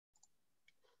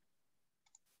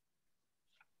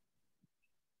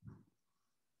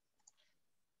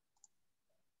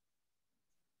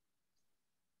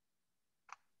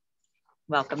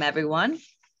Welcome everyone.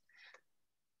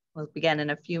 We'll begin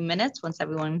in a few minutes once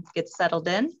everyone gets settled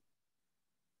in.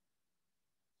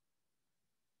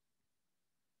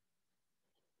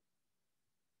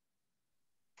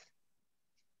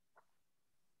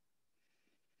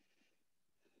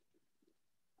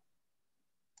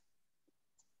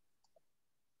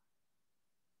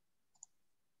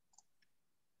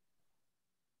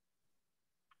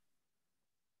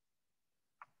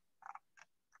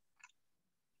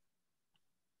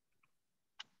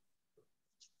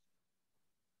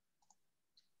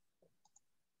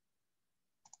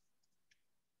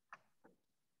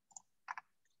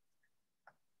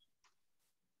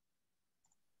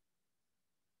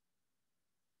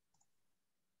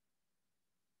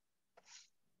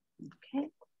 Okay.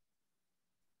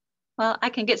 Well, I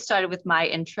can get started with my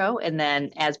intro, and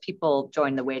then as people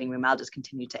join the waiting room, I'll just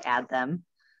continue to add them.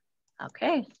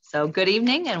 Okay, so good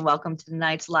evening and welcome to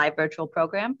tonight's live virtual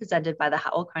program presented by the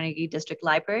Howell Carnegie District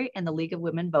Library and the League of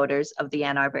Women Voters of the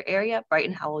Ann Arbor area,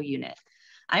 Brighton Howell unit.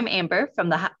 I'm Amber from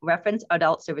the Reference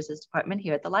Adult Services Department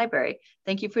here at the library.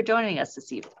 Thank you for joining us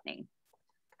this evening.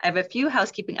 I have a few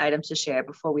housekeeping items to share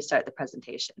before we start the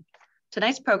presentation.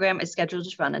 Tonight's program is scheduled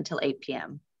to run until 8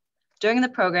 p.m. During the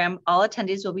program, all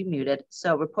attendees will be muted,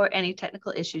 so report any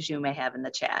technical issues you may have in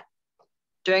the chat.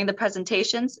 During the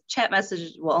presentations, chat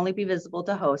messages will only be visible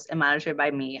to hosts and monitored by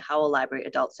me, Howell Library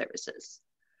Adult Services.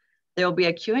 There will be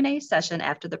a Q&A session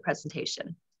after the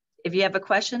presentation. If you have a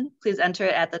question, please enter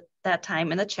it at that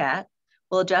time in the chat.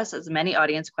 We'll address as many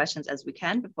audience questions as we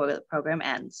can before the program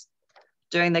ends.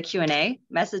 During the Q&A,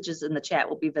 messages in the chat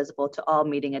will be visible to all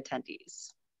meeting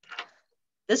attendees.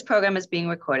 This program is being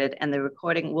recorded and the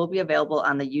recording will be available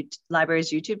on the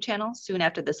library's YouTube channel soon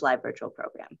after this live virtual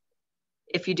program.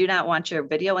 If you do not want your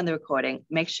video in the recording,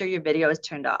 make sure your video is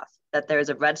turned off, that there is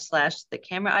a red slash, the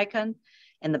camera icon,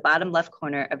 in the bottom left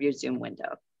corner of your Zoom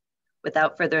window.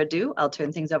 Without further ado, I'll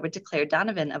turn things over to Claire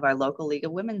Donovan of our local League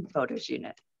of Women Voters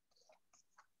unit.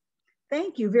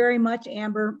 Thank you very much,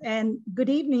 Amber, and good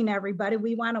evening, everybody.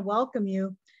 We want to welcome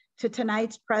you to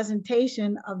tonight's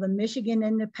presentation of the Michigan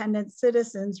Independent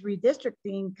Citizens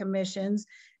Redistricting Commission's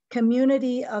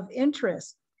Community of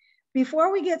Interest.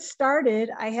 Before we get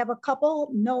started, I have a couple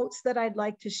notes that I'd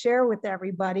like to share with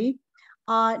everybody.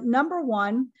 Number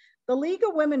one, the League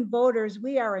of Women Voters,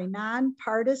 we are a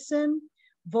nonpartisan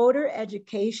voter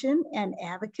education and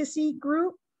advocacy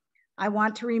group. I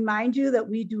want to remind you that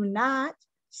we do not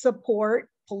support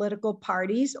political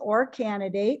parties or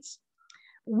candidates.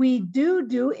 We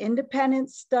do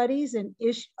independent studies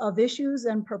of issues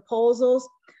and proposals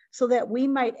so that we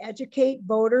might educate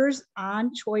voters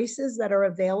on choices that are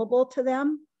available to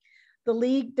them. The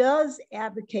League does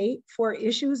advocate for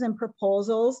issues and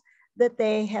proposals that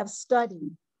they have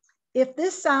studied. If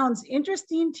this sounds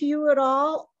interesting to you at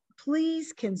all,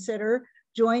 please consider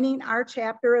joining our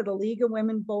chapter of the League of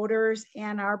Women Voters,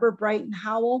 Ann Arbor, Brighton,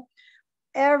 Howell.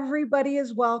 Everybody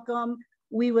is welcome.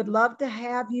 We would love to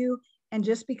have you. And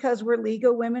just because we're League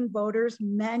of Women Voters,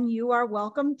 men, you are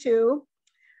welcome too.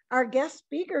 Our guest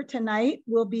speaker tonight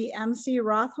will be MC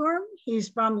Rothhorn. He's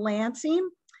from Lansing,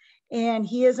 and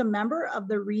he is a member of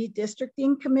the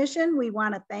Redistricting Commission. We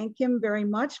want to thank him very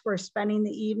much for spending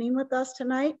the evening with us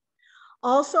tonight.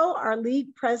 Also, our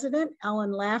League President,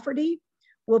 Ellen Lafferty,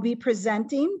 will be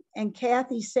presenting, and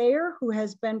Kathy Sayer, who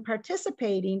has been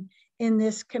participating in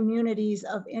this Communities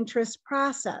of Interest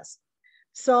process.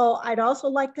 So I'd also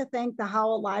like to thank the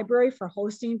Howell Library for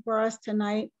hosting for us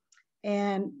tonight.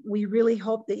 And we really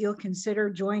hope that you'll consider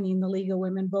joining the League of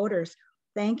Women Voters.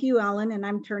 Thank you, Ellen, and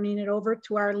I'm turning it over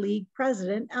to our League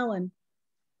President, Ellen.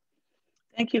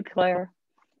 Thank you, Claire.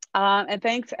 And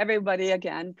thanks everybody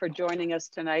again for joining us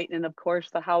tonight. And of course,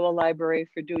 the Howell Library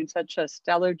for doing such a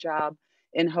stellar job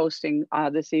in hosting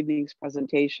this evening's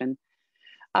presentation.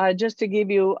 Just to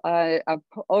give you an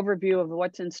overview of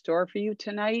what's in store for you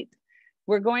tonight,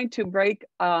 we're going to break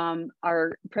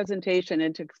our presentation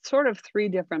into sort of three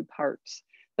different parts.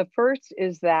 The first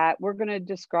is that we're going to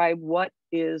describe what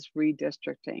is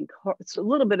redistricting. It's a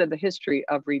little bit of the history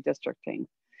of redistricting.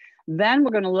 Then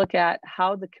we're going to look at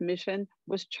how the commission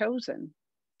was chosen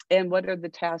and what are the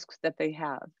tasks that they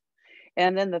have.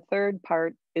 And then the third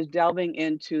part is delving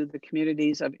into the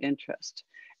communities of interest.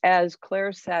 As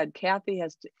Claire said, Kathy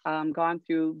has gone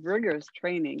through rigorous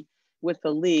training with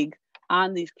the League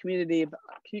on these community of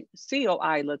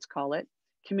COI, let's call it,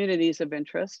 communities of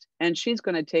interest, and she's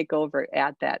going to take over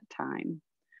at that time.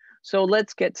 So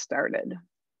let's get started.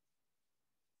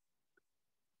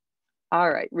 All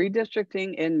right,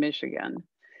 redistricting in Michigan.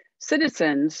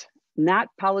 Citizens, not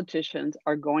politicians,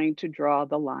 are going to draw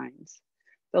the lines.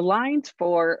 The lines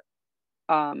for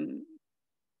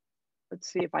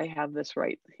let's see if I have this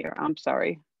right here. I'm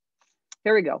sorry.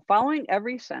 Here we go. Following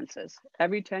every census,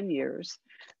 every 10 years,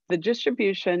 the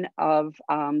distribution of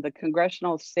the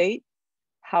congressional state,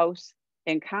 House,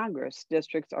 and Congress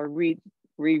districts are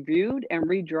reviewed and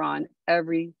redrawn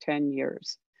every 10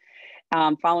 years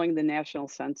following the national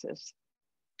census.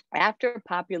 After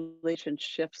population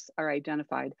shifts are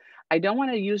identified, I don't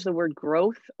want to use the word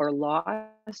growth or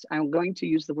loss. I'm going to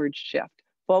use the word shift.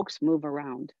 Folks move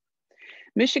around.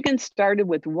 Michigan started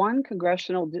with one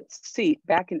congressional seat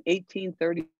back in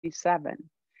 1837.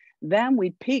 Then we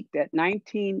peaked at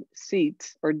 19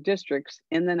 seats or districts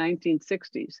in the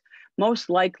 1960s, most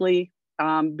likely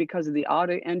because of the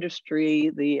auto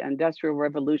industry, the Industrial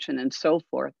Revolution, and so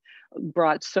forth,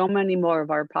 brought so many more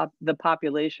of the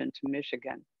population to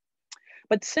Michigan.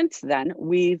 But since then,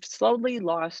 we've slowly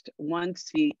lost one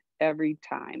seat every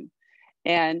time.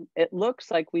 And it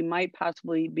looks like we might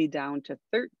possibly be down to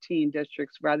 13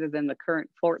 districts rather than the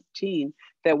current 14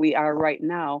 that we are right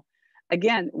now.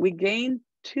 Again, we gained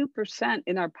 2%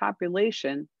 in our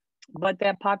population, but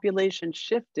that population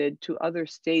shifted to other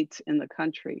states in the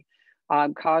country,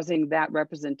 causing that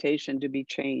representation to be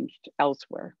changed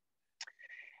elsewhere.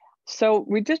 So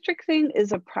redistricting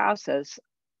is a process.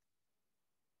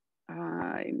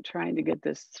 I'm trying to get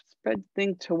this spread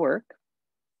thing to work.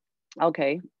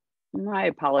 Okay. My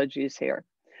apologies here.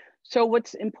 So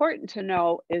what's important to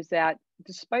know is that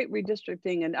despite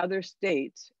redistricting in other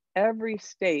states, every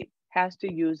state has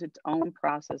to use its own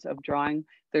process of drawing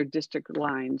their district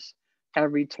lines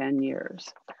every 10 years.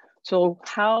 So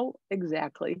how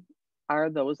exactly are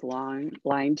those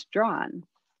lines drawn?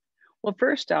 Well,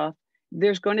 first off,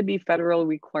 there's going to be federal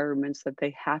requirements that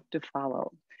they have to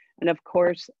follow. And of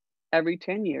course, every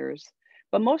 10 years,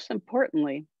 but most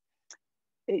importantly,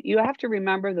 you have to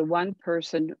remember the one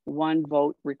person, one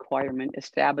vote requirement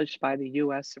established by the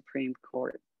US Supreme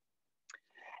Court.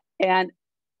 And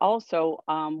also,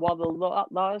 while the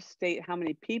laws state how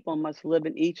many people must live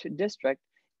in each district,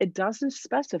 it doesn't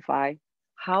specify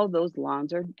how those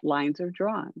lines are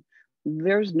drawn.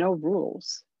 There's no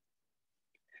rules.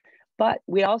 But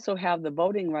we also have the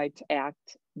Voting Rights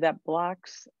Act that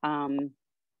blocks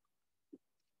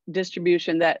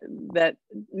distribution, that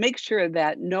makes sure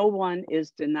that no one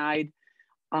is denied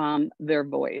their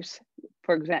voice.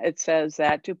 For example, it says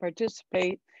that to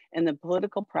participate in the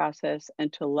political process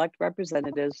and to elect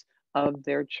representatives of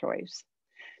their choice.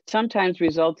 Sometimes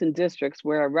results in districts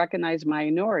where a recognized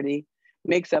minority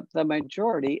makes up the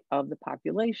majority of the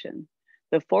population.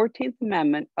 The 14th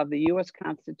Amendment of the US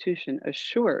Constitution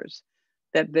assures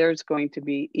that there's going to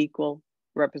be equal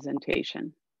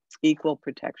representation, equal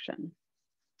protection.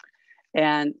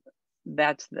 And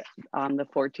that's on the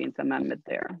 14th Amendment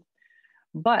there.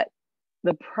 But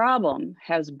the problem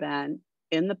has been,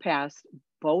 in the past,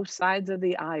 both sides of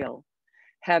the aisle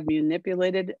have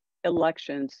manipulated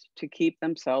elections to keep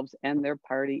themselves and their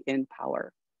party in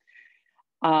power.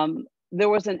 There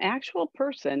was an actual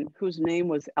person whose name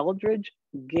was Eldridge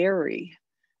Gary.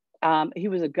 He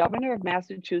was a governor of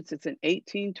Massachusetts in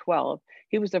 1812.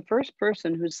 He was the first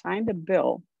person who signed a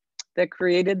bill that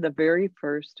created the very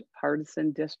first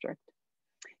partisan district.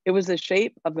 It was the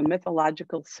shape of a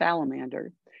mythological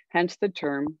salamander, hence the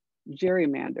term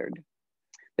gerrymandered.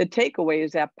 The takeaway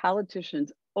is that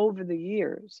politicians over the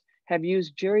years have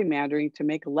used gerrymandering to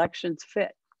make elections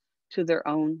fit to their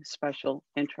own special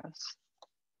interests.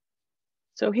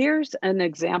 So here's an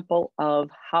example of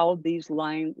how these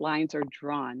lines are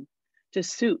drawn to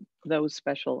suit those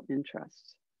special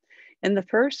interests. In the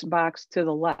first box to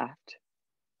the left,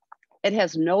 it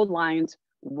has no lines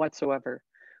whatsoever.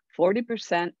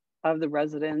 40% of the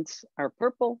residents are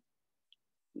purple,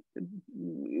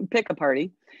 pick a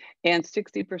party, and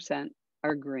 60%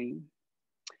 are green.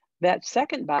 That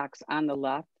second box on the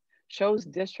left shows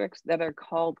districts that are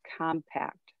called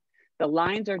compact. The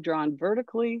lines are drawn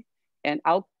vertically and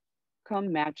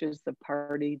outcome matches the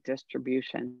party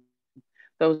distribution.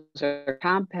 Those are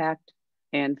compact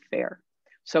and fair.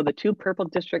 So the two purple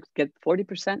districts get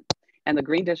 40%, and the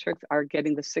green districts are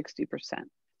getting the 60%.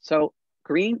 So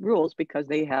green rules because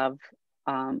they have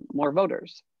more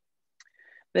voters.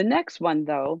 The next one,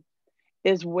 though,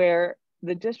 is where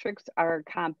the districts are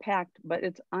compact, but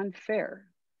it's unfair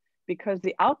because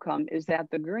the outcome is that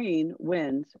the green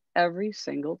wins every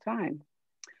single time,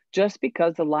 just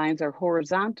because the lines are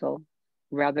horizontal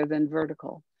rather than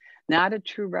vertical, not a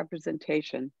true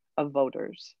representation of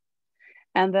voters.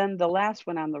 And then the last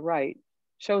one on the right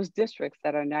shows districts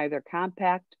that are neither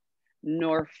compact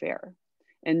nor fair.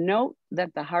 And note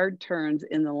that the hard turns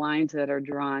in the lines that are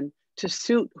drawn to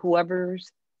suit whoever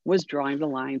was drawing the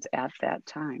lines at that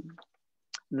time.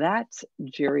 That's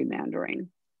gerrymandering.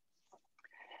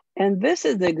 And this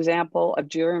is the example of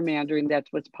gerrymandering that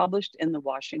was published in the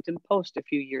Washington Post a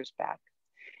few years back.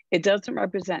 It doesn't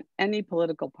represent any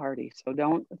political party, so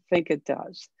don't think it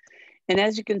does. And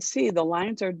as you can see, the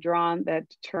lines are drawn that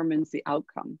determines the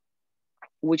outcome,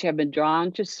 which have been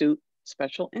drawn to suit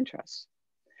special interests.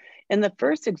 In the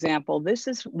first example, this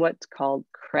is what's called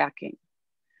cracking.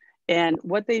 And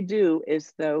what they do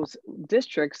is those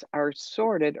districts are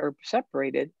sorted or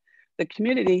separated. The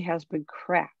community has been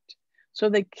cracked, so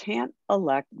they can't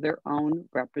elect their own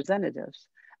representatives.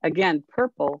 Again,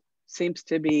 purple seems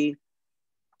to be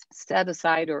set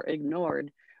aside or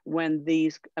ignored when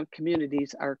these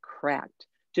communities are cracked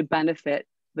to benefit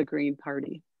the Green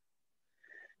Party.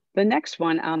 The next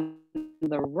one on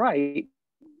the right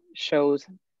shows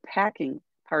packing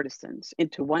partisans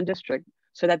into one district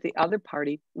so that the other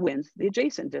party wins the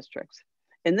adjacent districts.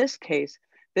 In this case,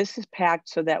 this is packed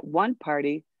so that one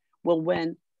party will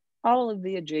win all of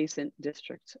the adjacent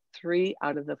districts, 3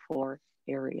 out of the 4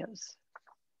 areas.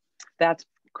 That's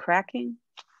cracking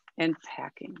and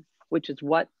packing, which is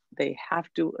what they have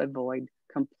to avoid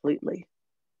completely.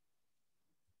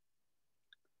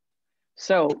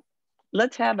 So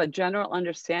let's have a general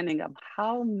understanding of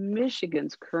how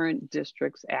Michigan's current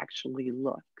districts actually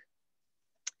look.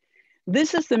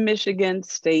 This is the Michigan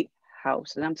State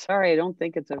House. And I'm sorry, I don't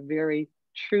think it's a very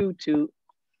true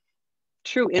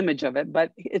image of it,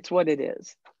 but it's what it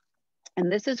is. And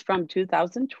this is from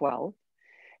 2012.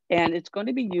 And it's going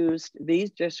to be used,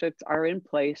 these districts are in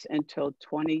place until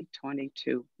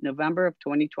 2022, November of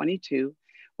 2022,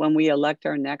 when we elect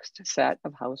our next set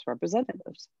of House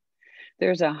representatives.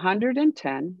 There's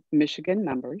 110 Michigan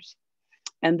members,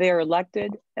 and they are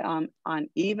elected on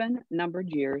even numbered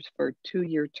years for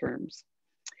 2-year terms.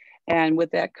 And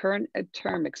with that current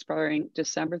term expiring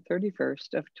December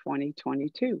 31st of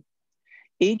 2022,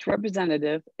 each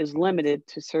representative is limited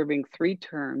to serving 3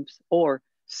 terms or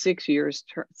 6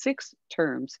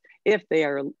 terms if they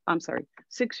are,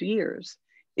 6 years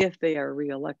if they are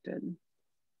reelected.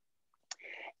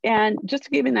 And just to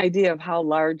give you an idea of how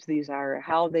large these are,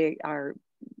 how they are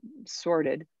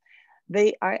sorted,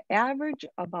 they are average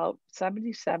about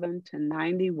 77 to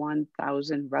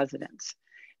 91,000 residents.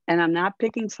 And I'm not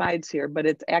picking sides here, but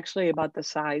it's actually about the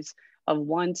size of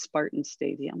one Spartan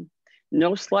Stadium.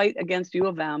 No slight against U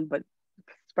of M, but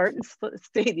Spartan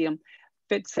Stadium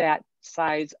fits that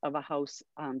size of a House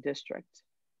district.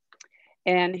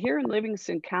 And here in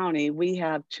Livingston County, we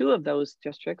have 2 of those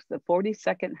districts, the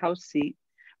 42nd House seat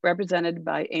represented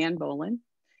by Ann Bolin,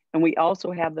 and we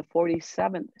also have the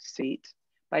 47th seat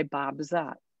by Bob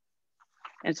Zott.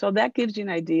 And so that gives you an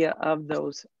idea of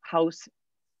those House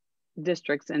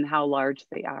districts and how large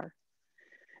they are.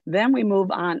 Then we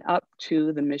move on up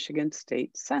to the Michigan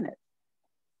State Senate.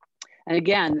 And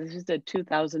again, this is the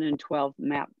 2012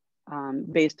 map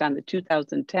based on the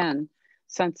 2010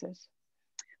 census.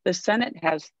 The Senate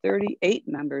has 38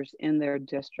 members in their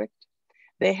district.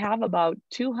 They have about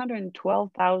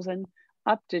 212,000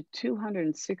 up to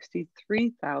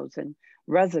 263,000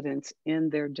 residents in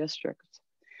their districts.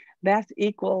 That's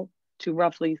equal to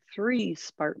roughly 3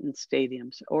 Spartan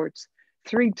stadiums, or it's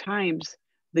 3 times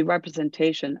the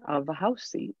representation of a House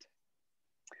seat.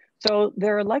 So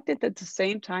they're elected at the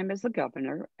same time as the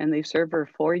governor, and they serve for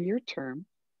a 4-year term.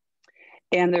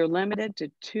 And they're limited to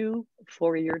 2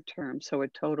 4-year terms, so a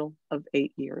total of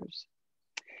 8 years.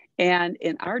 And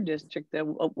in our district that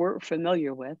we're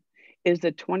familiar with is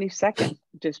the 22nd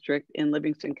district in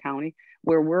Livingston County,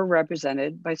 where we're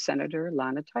represented by Senator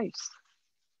Lana Tice.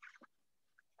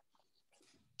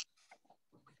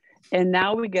 And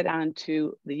now we get on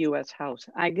to the US House.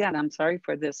 Again, I'm sorry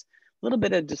for this little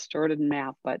bit of distorted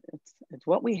map, but it's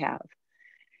what we have.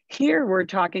 Here we're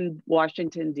talking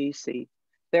Washington, DC.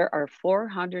 There are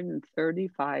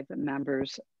 435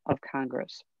 members of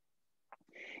Congress.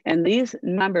 And these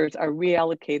members are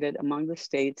reallocated among the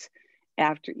states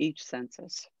after each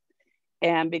census.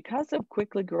 And because of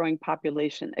quickly growing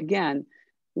population, again,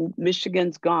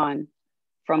 Michigan's gone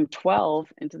from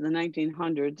 12 into the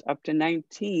 1900s up to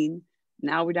 19.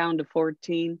 Now we're down to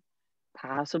 14,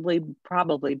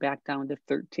 probably back down to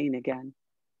 13 again.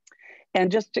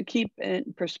 And just to keep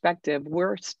in perspective,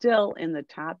 we're still in the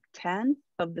top 10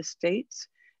 of the states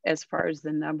as far as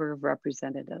the number of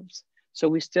representatives. So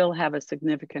we still have a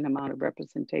significant amount of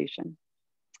representation.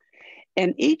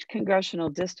 And each congressional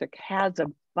district has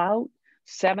about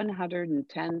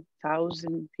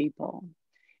 710,000 people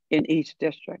in each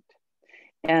district.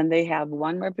 And they have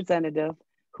 1 representative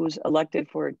who's elected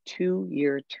for a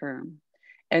 2-year term.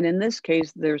 And in this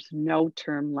case, there's no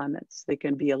term limits. They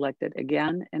can be elected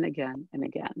again and again and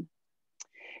again.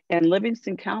 And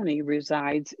Livingston County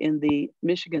resides in the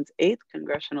Michigan's 8th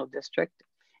congressional district,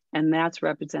 and that's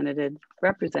represented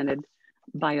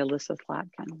by Alyssa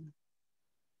Slatkin.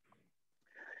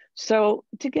 So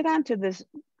to get onto this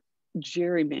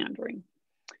gerrymandering,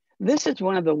 this is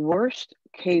one of the worst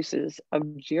cases of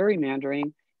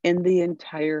gerrymandering in the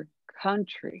entire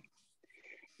country.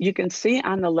 You can see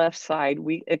on the left side,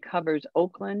 it covers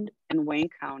Oakland and Wayne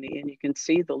County, and you can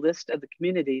see the list of the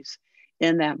communities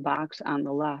in that box on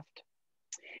the left.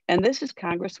 And this is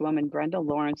Congresswoman Brenda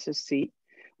Lawrence's seat,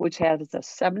 which has a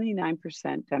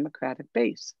 79% Democratic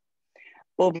base.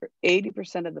 Over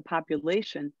 80% of the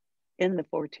population in the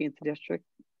 14th district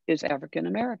is African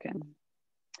American.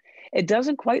 It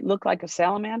doesn't quite look like a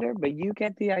salamander, but you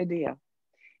get the idea.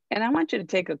 And I want you to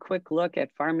take a quick look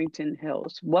at Farmington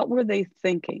Hills. What were they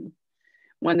thinking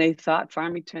when they thought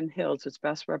Farmington Hills was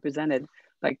best represented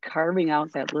by carving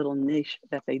out that little niche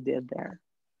that they did there?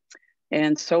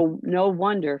 And so no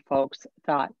wonder folks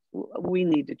thought, we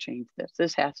need to change this.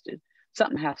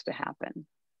 Something has to happen.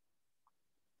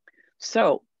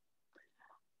 So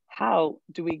how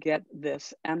do we get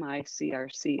this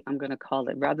MICRC, I'm going to call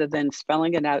it, rather than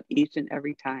spelling it out each and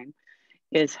every time,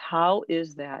 is how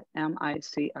is that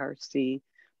MICRC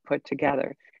put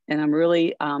together? And I'm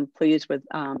really pleased with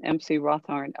MC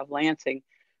Rothorn of Lansing,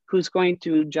 who's going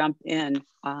to jump in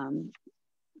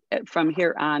from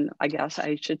here on, I guess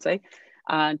I should say,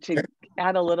 to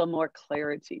add a little more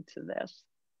clarity to this.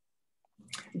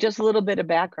 Just a little bit of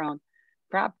background.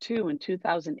 Prop 2 in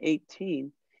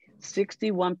 2018,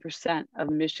 61% of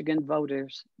Michigan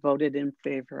voters voted in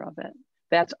favor of it.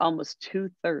 That's almost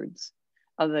 2/3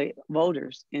 of the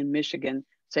voters in Michigan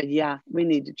said, yeah, we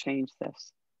need to change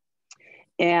this.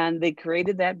 And they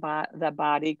created that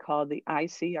body called the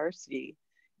ICRC,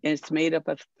 and it's made up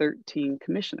of 13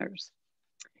 commissioners.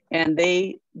 And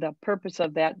the purpose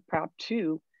of that Prop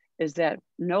 2 is that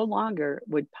no longer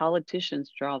would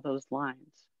politicians draw those lines.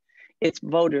 It's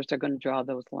voters that are going to draw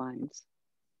those lines.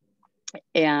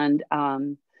 And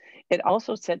it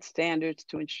also sets standards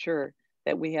to ensure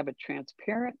that we have a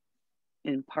transparent,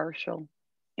 impartial,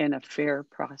 and a fair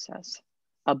process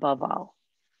above all.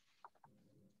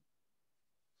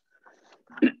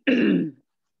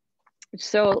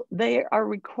 So they are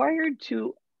required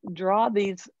to draw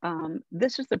these,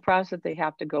 this is the process they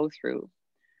have to go through.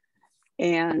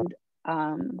 And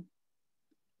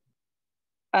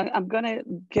I'm gonna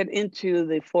get into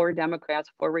the 4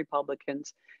 Democrats, 4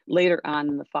 Republicans, later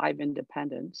on the 5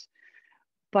 independents.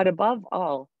 But above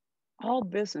all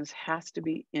business has to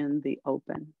be in the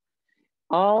open.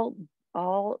 All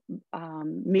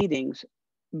meetings,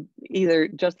 either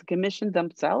just the commission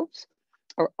themselves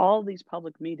or all these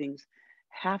public meetings,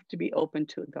 have to be open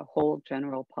to the whole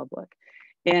general public.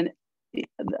 And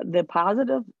the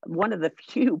positive, one of the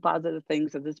few positive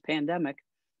things of this pandemic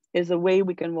is the way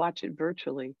we can watch it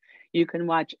virtually. You can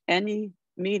watch any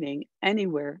meeting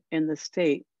anywhere in the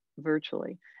state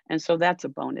virtually. And so that's a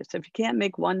bonus. If you can't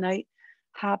make one night,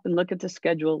 hop and look at the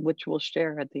schedule, which we'll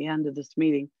share at the end of this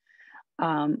meeting,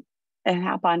 and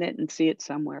hop on it and see it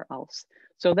somewhere else.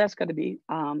 So that's going to be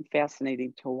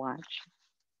fascinating to watch.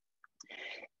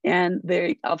 And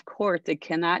they, of course, they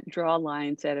cannot draw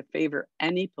lines that favor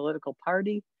any political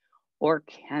party or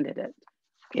candidate.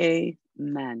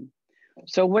 Amen.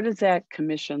 So what does that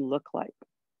commission look like?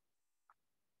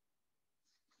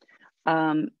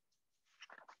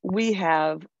 We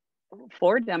have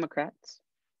 4 Democrats,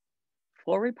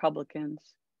 4 Republicans,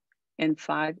 and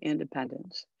 5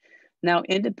 independents. Now,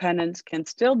 independents can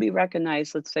still be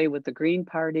recognized, let's say, with the Green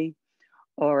Party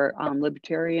or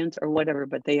Libertarians or whatever,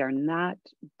 but they are not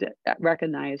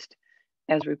recognized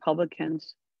as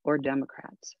Republicans or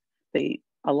Democrats. They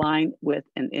align with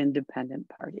an independent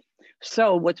party.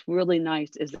 So what's really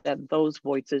nice is that those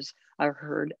voices are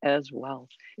heard as well.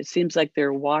 It seems like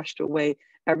they're washed away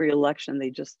every election.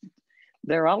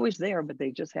 They're always there, but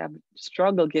they just have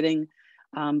struggled getting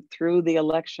through the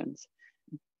elections.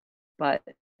 But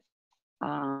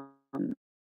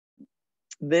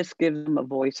this gives them a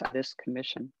voice on this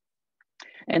commission.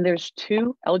 And there's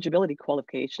 2 eligibility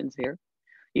qualifications here.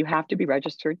 You have to be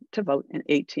registered to vote and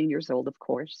 18 years old, of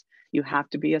course. You have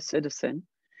to be a citizen.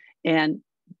 And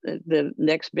the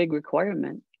next big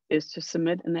requirement is to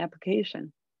submit an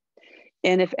application.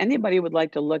 And if anybody would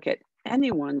like to look at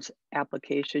anyone's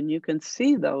application, you can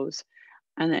see those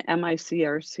on the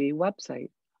MICRC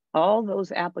website. All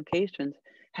those applications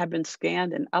have been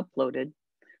scanned and uploaded,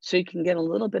 so you can get a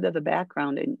little bit of the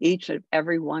background in each and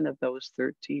every one of those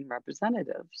 13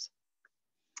 representatives.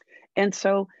 And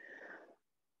so,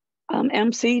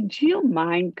 MC, do you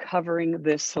mind covering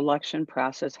this selection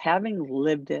process, having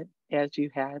lived it as you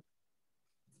had?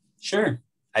 Sure,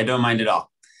 I don't mind at all.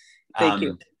 Thank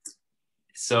you.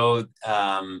 So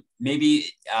maybe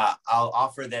I'll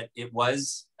offer that it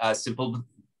was simple,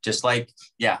 just like,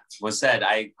 was said.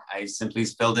 I simply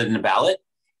filled it in a ballot,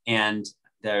 and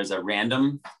there's a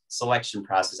random selection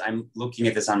process. I'm looking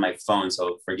at this on my phone,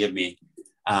 so forgive me.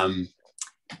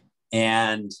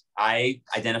 And I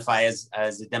identify as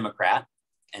a Democrat.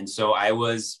 And so I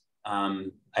was,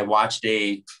 I watched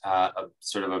the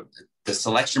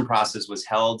selection process was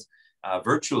held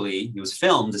virtually. It was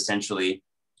filmed essentially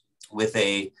with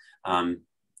a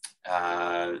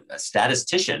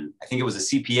statistician. I think it was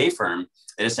a CPA firm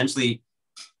that essentially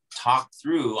talked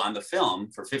through on the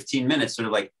film for 15 minutes, sort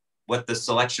of like what the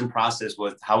selection process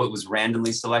was, how it was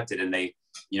randomly selected. And they,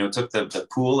 took the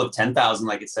pool of 10,000,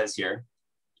 like it says here,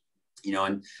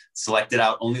 and selected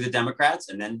out only the Democrats,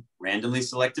 and then randomly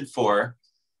selected 4,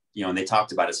 and they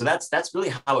talked about it. So that's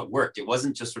really how it worked. It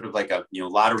wasn't just sort of like a,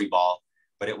 lottery ball,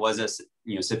 but it was a,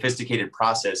 sophisticated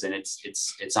process, and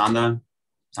it's on the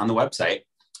website.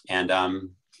 And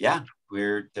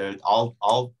we're there,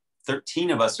 all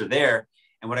 13 of us are there.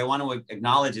 And what I want to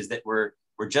acknowledge is that we're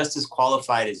just as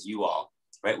qualified as you all,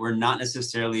 right? We're not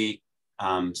necessarily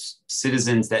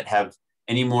citizens that have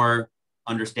any more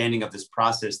understanding of this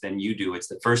process than you do. It's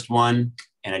the first one.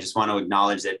 And I just want to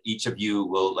acknowledge that each of you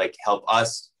will help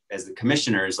us as the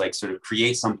commissioners, sort of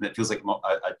create something that feels like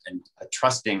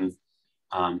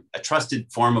a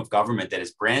trusted form of government that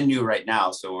is brand new right now.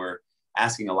 So we're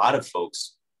asking a lot of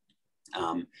folks,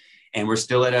 and we're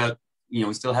still at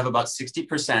we still have about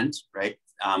 60%, right,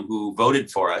 who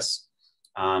voted for us.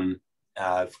 Not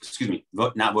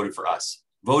voted for us,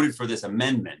 voted for this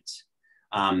amendment,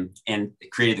 and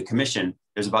created the commission.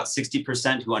 There's about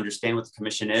 60% who understand what the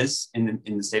commission is in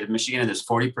the state of Michigan, and there's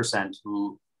 40%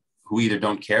 who either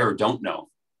don't care or don't know.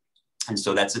 And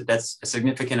so that's a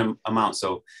significant amount.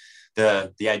 So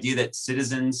the idea that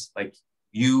citizens like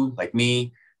you, like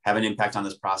me, have an impact on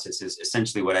this process is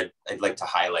essentially what I'd like to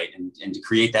highlight. And to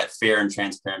create that fair and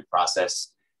transparent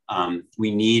process,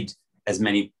 we need as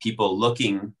many people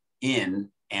looking in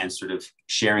and sort of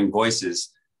sharing voices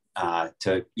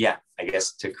to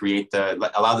create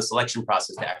allow the selection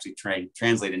process to actually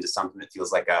translate into something that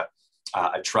feels like a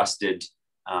trusted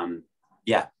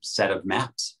set of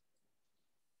maps.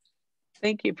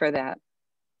 Thank you for that.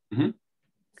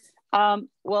 Mm-hmm.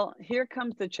 Well, here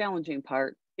comes the challenging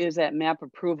part, is that map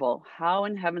approval. How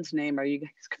in heaven's name are you guys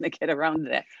going to get around to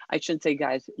that? I shouldn't say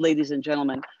guys, ladies and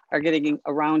gentlemen are getting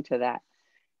around to that.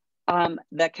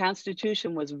 The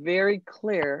Constitution was very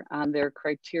clear on their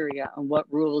criteria and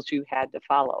what rules you had to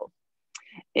follow.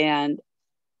 And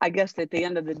I guess at the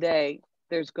end of the day,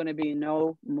 there's going to be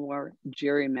no more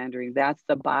gerrymandering. That's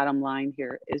the bottom line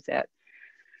here, is that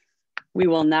we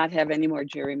will not have any more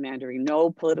gerrymandering. No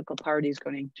political party is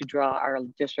going to draw our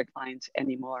district lines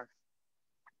anymore.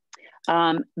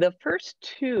 The first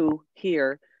 2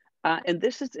 here, and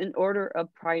this is in order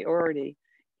of priority,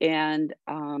 and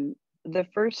the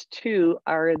first 2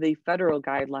 are the federal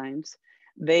guidelines.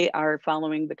 They are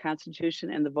following the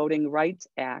Constitution and the Voting Rights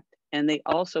Act, and they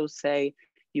also say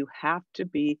you have to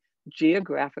be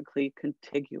geographically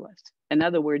contiguous. In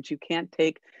other words, you can't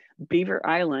take Beaver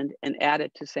Island and add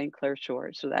it to St. Clair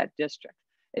Shores, so that district.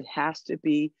 It has to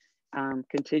be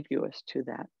contiguous to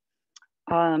that.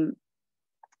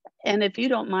 And if you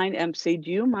don't mind, MC, do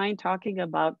you mind talking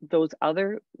about those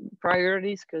other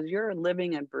priorities? Because you're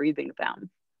living and breathing them.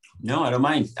 No, I don't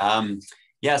mind.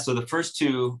 So the first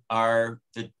 2 are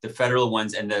the federal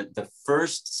ones, and the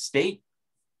first state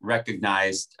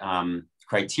recognized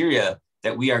criteria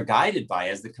that we are guided by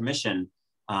as the commission.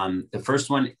 The first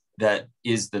one that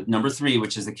is the number 3,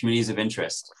 which is the communities of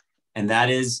interest. And that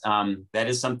is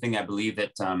something I believe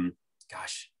that,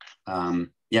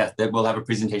 that we'll have a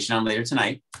presentation on later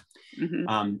tonight.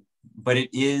 Mm-hmm. But it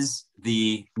is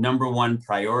the number 1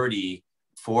 priority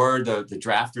for the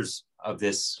drafters of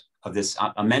this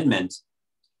amendment,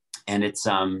 and it's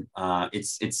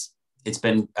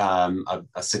been a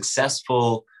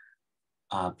successful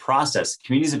process.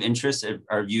 Communities of interest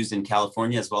are used in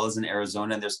California as well as in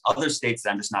Arizona, and there's other states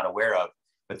that I'm just not aware of,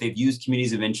 but they've used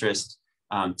communities of interest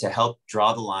to help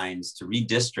draw the lines, to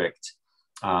redistrict,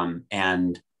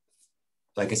 and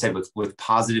like I said, with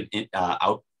positive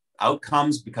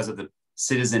outcomes because of the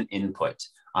citizen input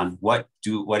on what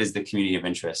is the community of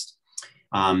interest.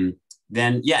 And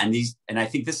I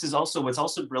think this is also what's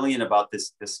also brilliant about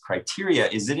this criteria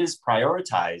is it is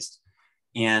prioritized,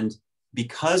 and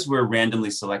because we're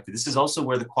randomly selected, this is also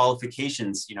where the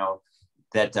qualifications,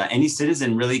 that any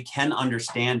citizen really can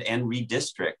understand and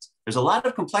redistrict. There's a lot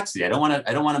of complexity. I don't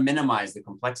want to minimize the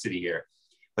complexity here,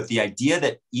 but the idea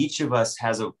that each of us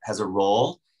has a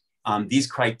role these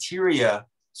criteria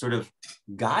sort of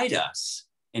guide us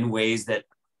in ways that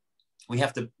we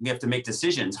have to make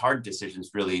decisions, hard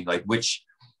decisions, really, like which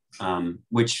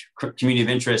community of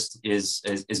interest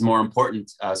is more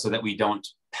important, so that we don't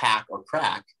pack or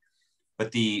crack.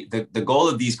 But the goal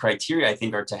of these criteria, I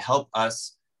think, are to help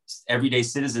us everyday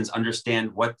citizens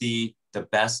understand what the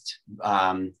best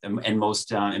and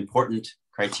most important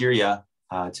criteria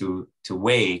to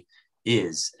weigh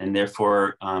is, and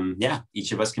therefore,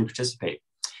 each of us can participate.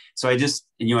 So I just,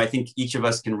 I think each of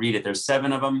us can read it. There's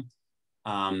 7 of them,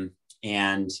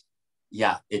 and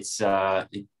yeah, it's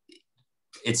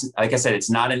like I said, it's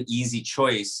not an easy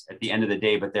choice at the end of the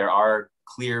day, but there are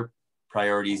clear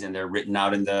priorities, and they're written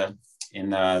out in the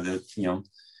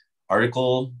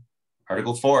Article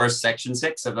 4, Section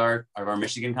 6 of our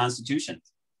Michigan Constitution.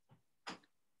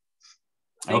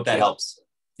 I hope that helps.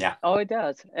 Yeah. Oh, it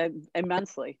does,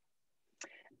 immensely.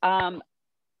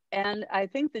 And I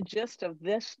think the gist of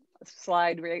this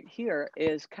slide right here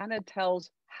is kind of tells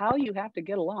how you have to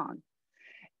get along.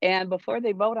 And before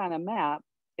they vote on a map,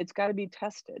 it's got to be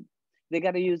tested. They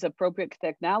got to use appropriate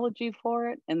technology for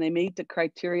it, and they meet the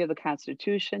criteria of the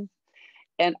Constitution.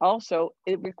 And also,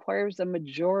 it requires a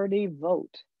majority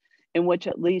vote in which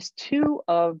at least 2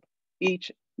 of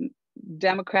each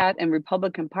Democrat and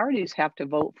Republican parties have to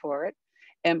vote for it.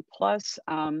 And plus,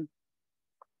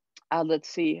 let's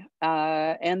see,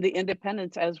 and the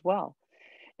independents as well.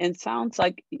 And sounds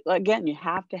like, again, you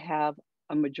have to have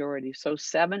a majority. So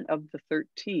 7 of the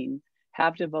 13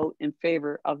 have to vote in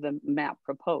favor of the map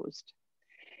proposed.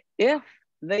 If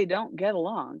they don't get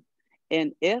along,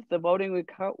 and if the voting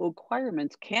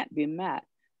requirements can't be met,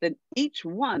 then each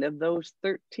one of those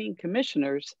 13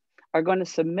 commissioners are going to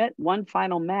submit one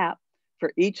final map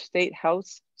for each state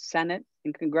house, Senate,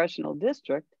 and congressional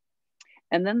district.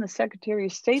 And then the Secretary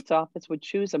of State's office would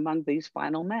choose among these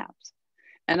final maps.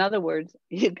 In other words,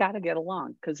 you've got to get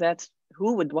along, because that's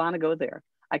who would want to go there.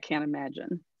 I can't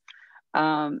imagine.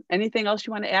 Anything else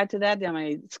you want to add to that? Am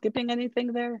I skipping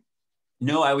anything there?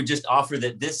 No, I would just offer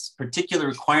that this particular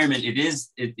requirement, it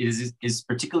is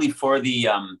particularly for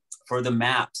the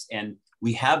maps, and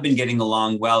we have been getting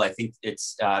along well. I think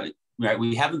it's right.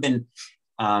 We haven't been.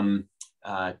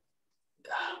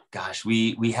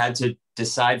 We had to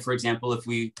decide, for example, if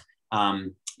we,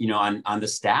 on the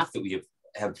staff that we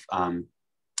have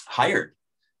hired,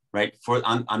 right,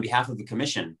 on behalf of the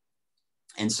commission,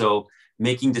 and so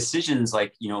making decisions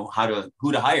like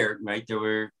who to hire, right, there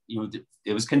were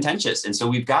it was contentious, and so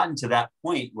we've gotten to that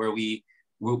point where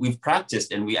we've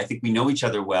practiced, and I think we know each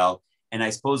other well. And I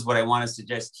suppose what I want to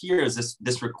suggest here is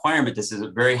this requirement. This is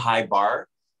a very high bar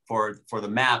for the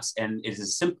maps, and it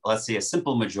is let's say a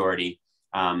simple majority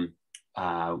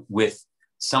with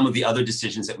some of the other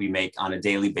decisions that we make on a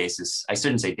daily basis. I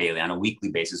shouldn't say daily, on a weekly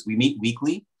basis. We meet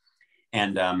weekly,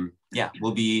 and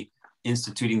we'll be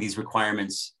instituting these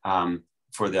requirements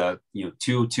for the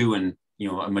 2 and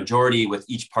a majority with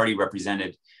each party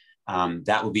represented.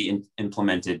 That will be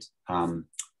implemented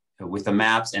with the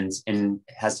maps, and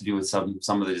has to do with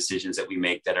some of the decisions that we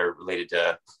make that are related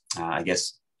to, I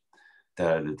guess,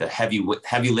 the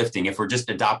heavy lifting. If we're just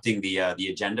adopting the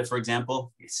agenda, for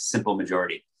example, it's a simple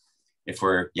majority. If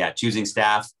we're choosing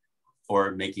staff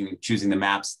or choosing the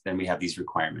maps, then we have these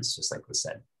requirements, just like was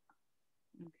said.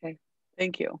 Okay,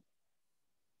 thank you.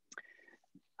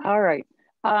 All right,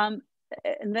 and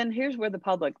then here's where the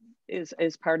public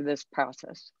is part of this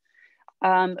process.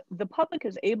 The public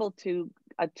is able to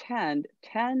attend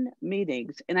 10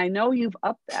 meetings, and I know you've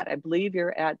upped that. I believe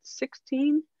you're at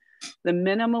 16. The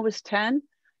minimum was 10.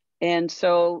 And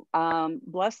so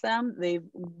bless them, they've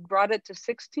brought it to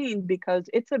 16 because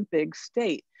it's a big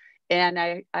state. And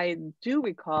I do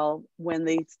recall when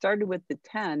they started with the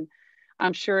 10,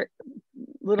 I'm sure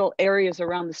little areas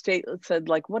around the state said,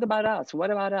 like, what about us? What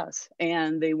about us?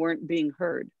 And they weren't being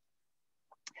heard.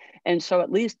 And so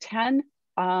at least 10,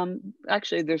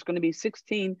 actually there's going to be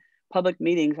 16 public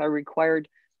meetings are required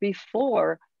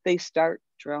before they start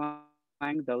drawing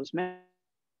those maps.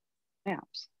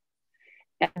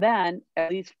 And then at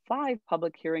least 5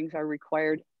 public hearings are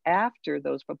required after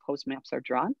those proposed maps are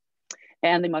drawn.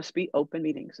 And they must be open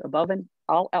meetings. Above and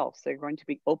all else, they're going to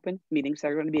be open meetings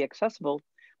that are going to be accessible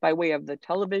by way of the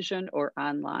television or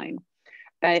online.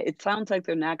 It sounds like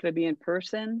they're not going to be in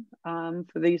person for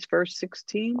these first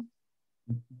 16.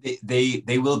 They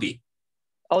will be.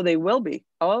 Oh, they will be.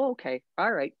 Oh, okay.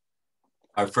 All right.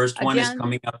 Our first one is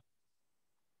coming up.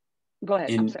 Go ahead.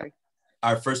 I'm sorry.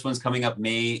 Our first one's coming up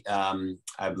May,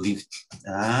 I believe.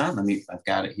 I've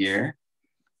got it here.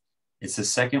 It's the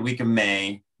second week of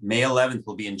May. May 11th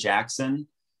will be in Jackson.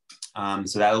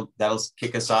 So that'll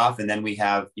kick us off. And then we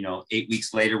have, 8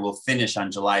 weeks later, we'll finish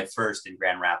on July 1st in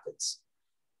Grand Rapids.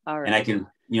 All right. And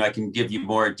I can give you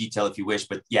more detail if you wish,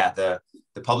 but yeah, the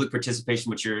public participation,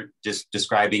 which you're just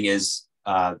describing is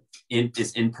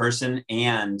in person,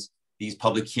 and these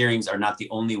public hearings are not the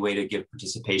only way to give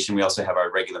participation. We also have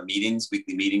our regular meetings,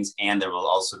 weekly meetings, and there will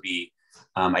also be,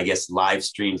 live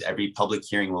streamed. Every public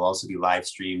hearing will also be live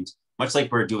streamed, much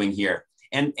like we're doing here.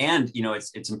 And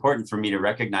it's important for me to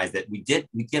recognize that we get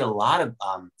a lot of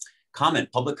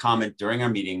public comment during our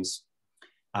meetings,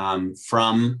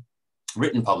 from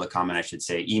written public comment, I should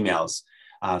say, emails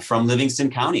from Livingston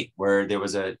County, where there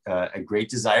was a great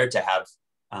desire to have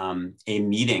a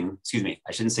meeting,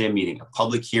 a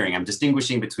public hearing. I'm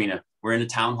distinguishing between we're in a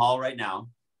town hall right now.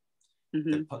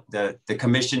 Mm-hmm. The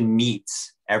commission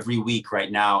meets every week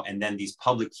right now. And then these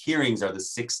public hearings are the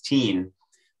 16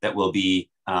 that will be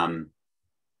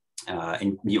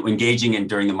engaging in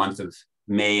during the month of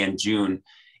May and June.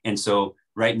 And so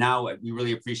right now, we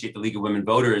really appreciate the League of Women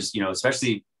Voters,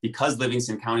 especially because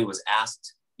Livingston County was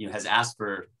asked, has asked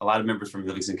for, a lot of members from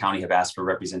Livingston County have asked for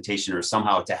representation or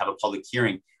somehow to have a public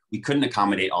hearing. We couldn't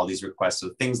accommodate all these requests.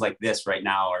 So things like this right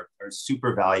now are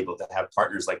super valuable to have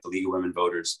partners like the League of Women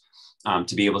Voters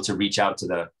to be able to reach out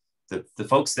to the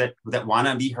folks that want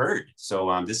to be heard.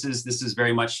 So this is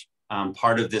very much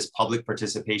part of this public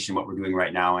participation, what we're doing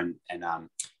right now. And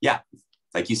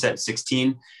like you said,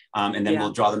 16, and then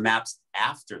we'll draw the maps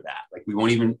after that. Like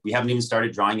we haven't even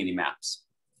started drawing any maps.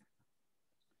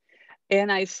 And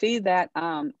I see that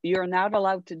you're not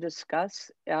allowed to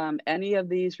discuss any of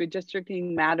these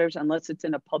redistricting matters unless it's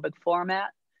in a public format,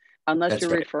 unless you're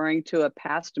referring to a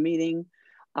past meeting,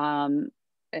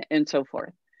 and so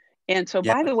forth. And so,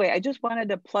 by the way, I just wanted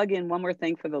to plug in one more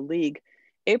thing for the League.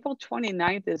 April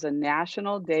 29th is a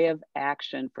National Day of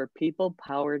Action for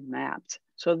People-Powered Maps.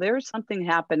 So there's something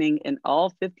happening in all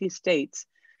 50 states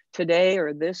today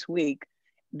or this week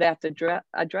that's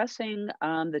addressing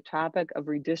the topic of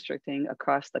redistricting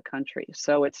across the country.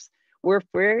 So we're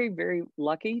very, very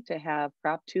lucky to have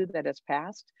Prop 2 that has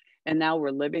passed, and now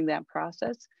we're living that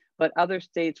process. But other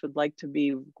states would like to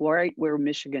be right where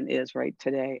Michigan is right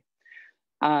today.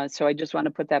 So I just want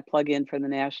to put that plug in for the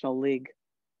National League.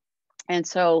 And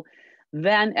so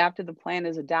then after the plan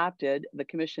is adopted, the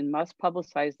commission must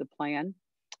publicize the plan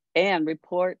and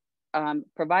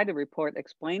provide a report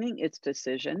explaining its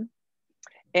decision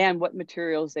and what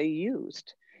materials they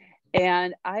used.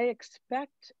 And I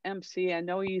expect, MC, I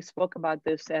know you spoke about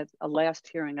this at a last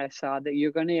hearing I saw, that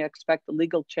you're going to expect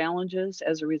legal challenges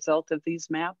as a result of these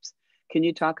maps. Can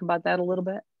you talk about that a little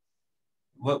bit?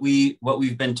 What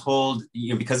we've been told,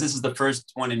 because this is the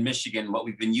first one in Michigan, what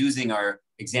we've been using are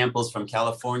examples from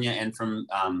California and from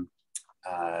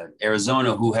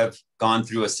Arizona, who have gone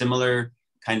through a similar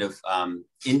kind of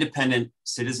independent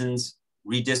citizens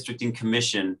redistricting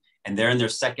commission, and they're in their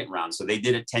second round. So they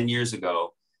did it 10 years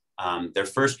ago, their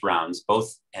first rounds,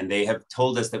 both, and they have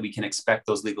told us that we can expect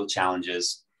those legal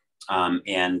challenges,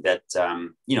 and that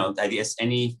I guess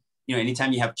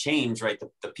anytime you have change, right,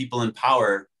 the people in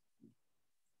power,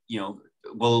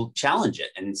 will challenge it,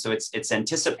 and so it's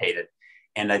anticipated.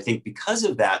 And I think because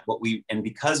of that,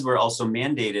 because we're also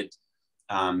mandated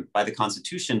by the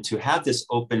Constitution to have this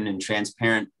open and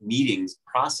transparent meetings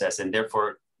process, and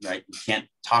therefore, right, you can't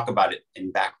talk about it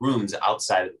in back rooms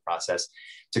outside of the process.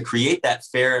 To create that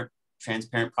fair,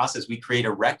 transparent process, we create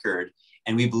a record,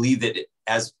 and we believe that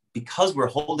because we're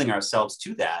holding ourselves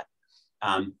to that,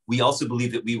 we also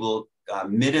believe that we will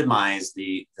minimize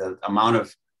the amount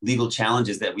of legal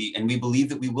challenges that we believe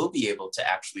that we will be able to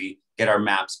actually get our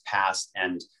maps passed,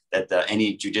 and that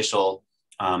any judicial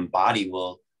body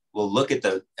will look at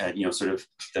the sort of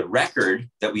the record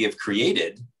that we have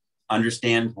created,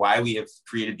 understand why we have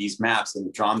created these maps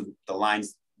and drawn the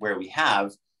lines where we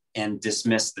have, and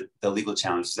dismiss the legal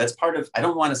challenges. So that's part of, I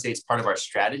don't want to say it's part of our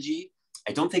strategy.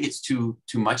 I don't think it's too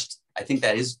much. I think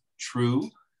that is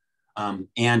true.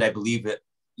 And I believe that,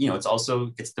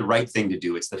 it's the right thing to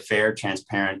do. It's the fair,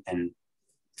 transparent, and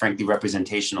frankly,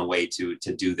 representational way to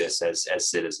do this as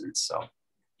citizens, so.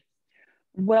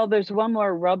 Well, there's one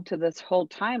more rub to this whole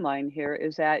timeline here,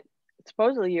 is that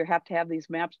supposedly you have to have these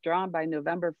maps drawn by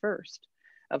November 1st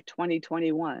of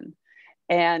 2021.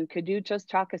 And could you just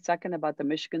talk a second about the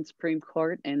Michigan Supreme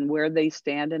Court and where they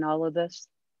stand in all of this?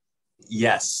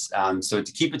 Yes, so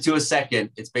to keep it to a second,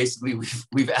 it's basically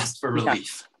we've asked for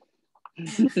relief.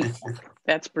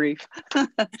 That's brief.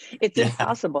 It's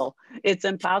impossible. It's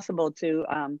impossible to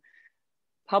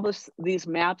publish these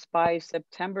maps by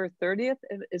September 30th.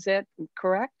 Is that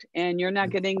correct? And you're not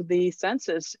getting the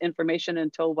census information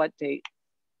until what date?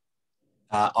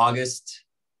 August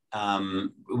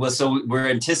well, so we're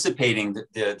anticipating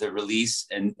the release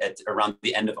at around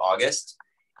the end of August.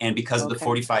 And because of the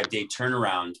 45-day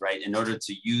turnaround, right, in order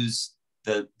to use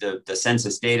the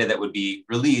census data that would be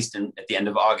released at the end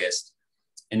of August,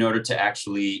 in order to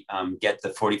actually get the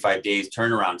 45 days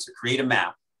turnaround to create a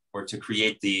map, or to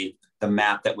create the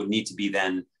map that would need to be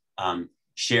then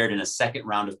shared in a second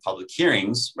round of public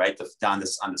hearings, right? On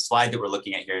the slide that we're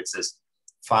looking at here, it says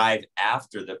 5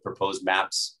 after the proposed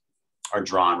maps are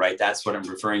drawn, right? That's what I'm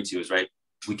referring to, is right.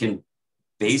 We can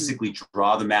basically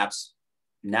draw the maps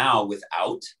now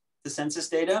without the census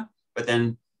data, but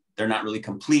then they're not really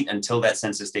complete until that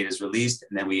census data is released.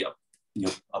 And then we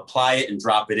apply it and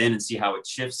drop it in and see how it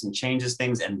shifts and changes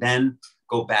things, and then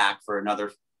go back for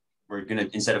another. We're gonna,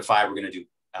 instead of 5, we're gonna do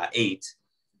 8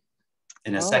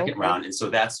 in a second round. And so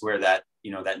that's where that,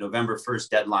 that November 1st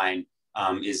deadline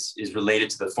is related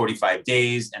to the 45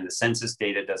 days, and the census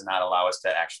data does not allow us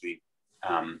to actually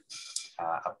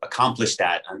accomplish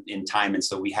that in time. And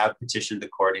so we have petitioned the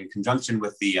court in conjunction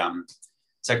with the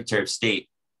Secretary of State,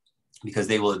 because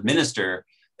they will administer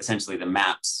essentially the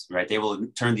maps, right? They will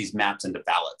turn these maps into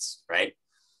ballots, right?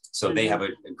 So they have a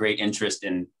great interest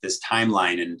in this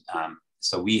timeline. And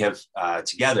so we have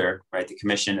together, right, the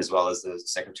commission as well as the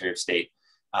Secretary of State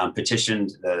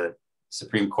petitioned the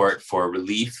Supreme Court for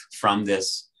relief from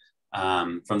this,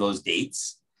 from those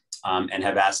dates, and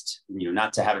have asked,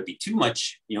 not to have it be too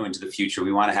much, into the future.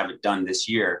 We want to have it done this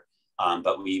year,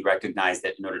 but we recognize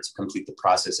that in order to complete the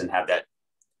process and have that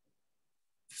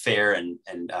fair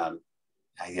and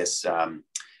I guess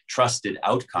trusted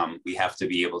outcome, we have to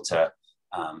be able to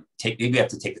take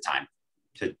the time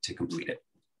to complete it.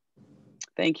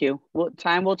 Thank you. Well,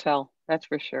 time will tell, that's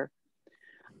for sure.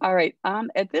 All right,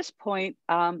 at this point,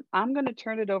 I'm going to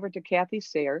turn it over to Kathy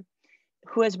Sayre,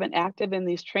 who has been active in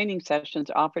these training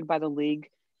sessions offered by the League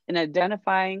in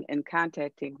identifying and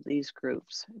contacting these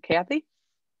groups. Kathy?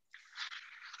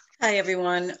 Hi,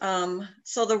 everyone.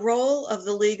 So the role of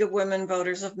the League of Women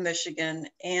Voters of Michigan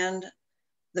and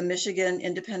the Michigan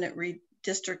Independent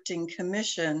Redistricting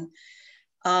Commission,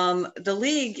 the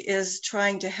League is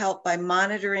trying to help by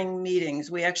monitoring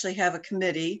meetings. We actually have a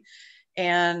committee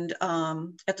and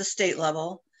at the state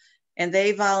level, and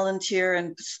they volunteer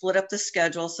and split up the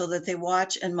schedule so that they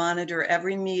watch and monitor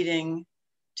every meeting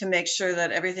to make sure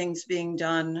that everything's being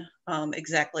done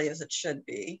exactly as it should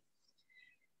be.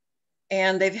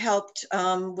 And they've helped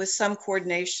with some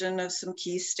coordination of some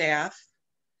key staff.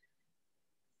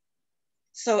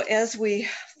 So as we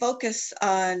focus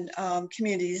on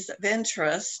communities of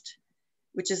interest,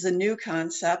 which is a new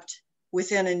concept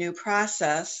within a new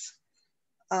process,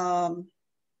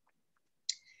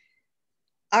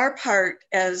 our part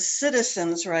as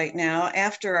citizens right now,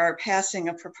 after our passing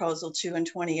of Proposal 2 in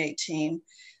 2018,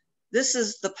 this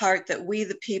is the part that we,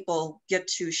 the people, get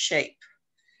to shape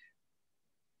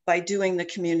by doing the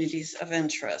communities of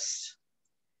interest.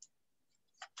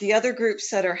 The other groups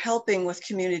that are helping with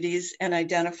communities and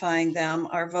identifying them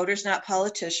are Voters Not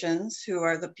Politicians, who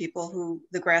are the people who,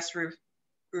 the grassroots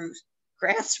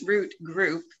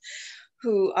group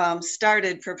who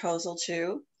started Proposal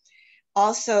 2.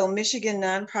 Also Michigan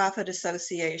Nonprofit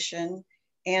Association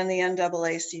and the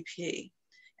NAACP.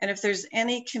 And if there's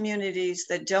any communities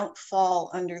that don't fall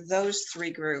under those 3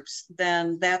 groups,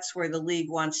 then that's where the League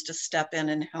wants to step in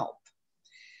and help.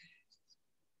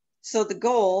 So the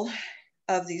goal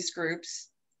of these groups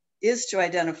is to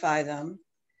identify them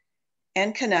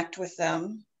and connect with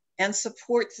them and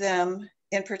support them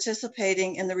in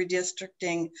participating in the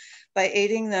redistricting by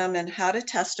aiding them in how to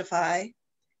testify,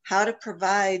 how to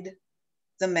provide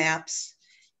the maps,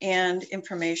 and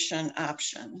information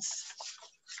options.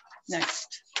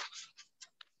 Next.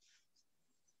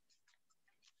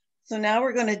 So now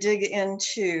we're going to dig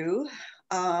into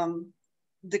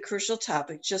the crucial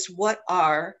topic, just what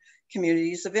are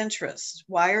communities of interest?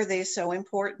 Why are they so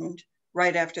important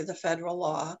right after the federal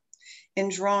law in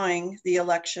drawing the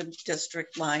election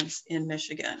district lines in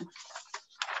Michigan?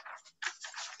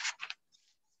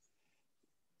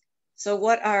 So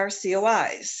what are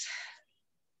COIs?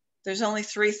 There's only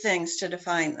 3 things to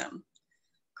define them: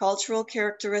 cultural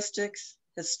characteristics,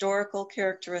 historical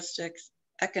characteristics,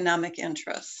 economic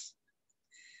interests.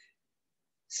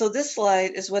 So this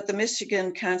slide is what the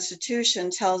Michigan Constitution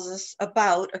tells us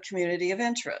about a community of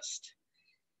interest.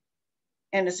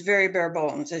 And it's very bare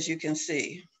bones, as you can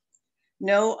see.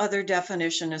 No other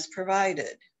definition is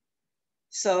provided.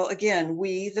 So again,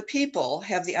 we, the people,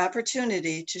 have the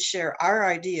opportunity to share our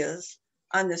ideas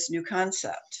on this new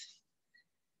concept.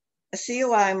 A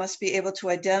COI must be able to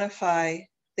identify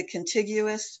the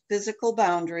contiguous physical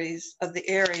boundaries of the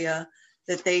area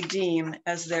that they deem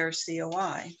as their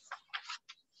COI.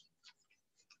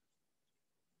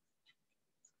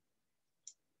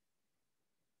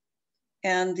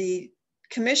 And the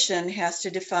commission has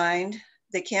to define,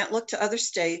 they can't look to other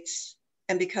states.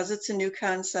 And because it's a new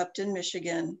concept in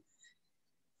Michigan,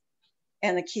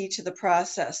 and the key to the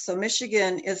process. So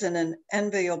Michigan is in an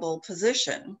enviable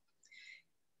position,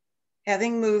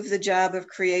 having moved the job of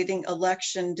creating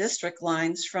election district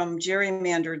lines from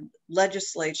gerrymandered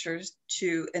legislatures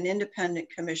to an independent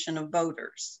commission of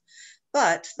voters.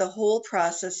 But the whole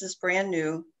process is brand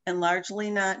new and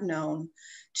largely not known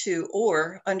to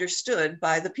or understood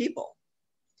by the people.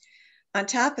 On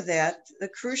top of that, the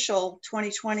crucial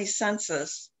 2020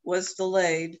 census was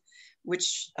delayed,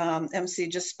 which MC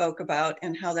just spoke about,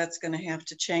 and how that's going to have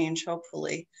to change,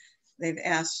 hopefully. They've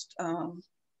asked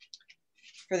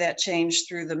for that change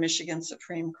through the Michigan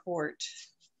Supreme Court.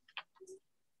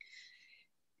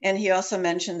 And he also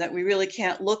mentioned that we really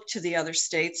can't look to the other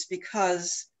states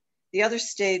because the other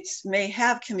states may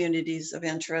have communities of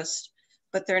interest,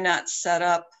 but they're not set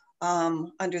up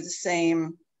under the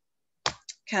same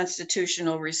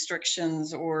constitutional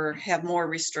restrictions or have more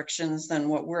restrictions than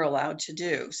what we're allowed to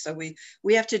do. So we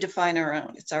have to define our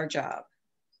own. It's our job.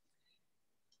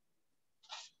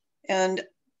 And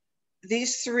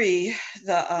these three,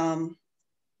 the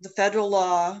federal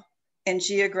law and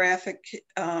geographic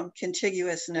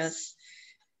contiguousness,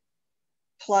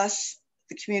 plus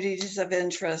the communities of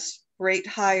interest, rate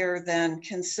higher than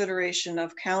consideration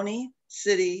of county,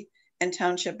 city, and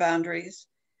township boundaries,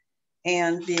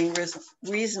 and being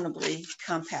reasonably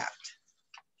compact.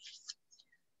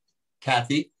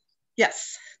 Kathy?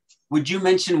 Yes. Would you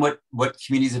mention what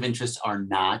communities of interest are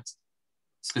not,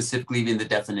 specifically in the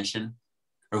definition,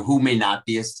 or who may not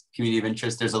be a community of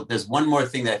interest? There's one more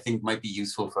thing that I think might be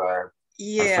useful for our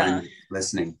friend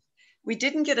listening. We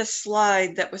didn't get a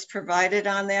slide that was provided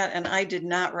on that, and I did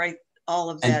not write all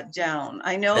of that down.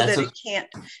 I know that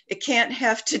it can't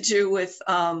have to do with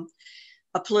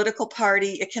a political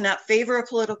party. It cannot favor a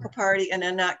political party, and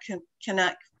then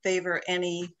cannot favor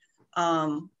any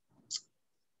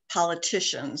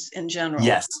politicians in general.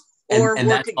 Yes. Or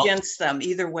work against them,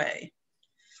 either way.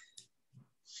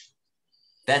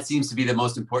 That seems to be the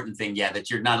most important thing, yeah, that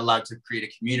you're not allowed to create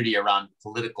a community around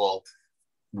political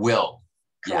will.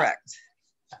 Correct.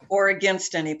 Yeah. Or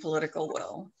against any political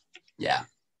will. Yeah.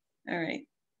 All right.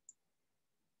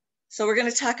 So we're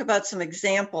going to talk about some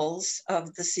examples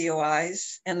of the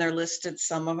COIs, and they're listed,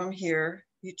 some of them here,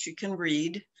 which you can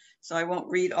read. So I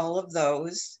won't read all of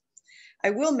those.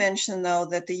 I will mention, though,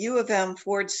 that the U of M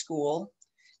Ford School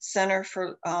Center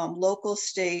for Local,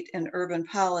 State, and Urban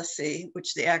Policy,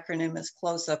 which the acronym is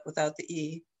close up without the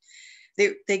E,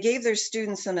 they gave their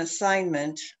students an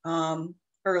assignment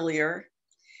earlier,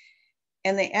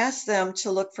 and they asked them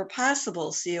to look for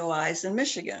possible COIs in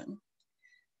Michigan.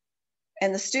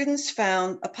 And the students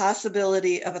found a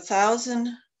possibility of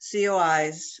 1,000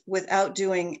 COIs without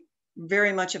doing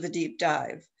very much of a deep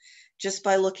dive, just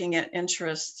by looking at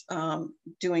interests,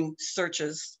 doing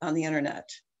searches on the internet.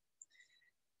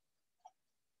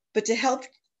 But to help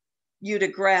you to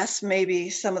grasp maybe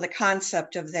some of the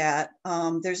concept of that,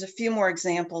 there's a few more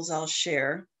examples I'll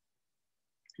share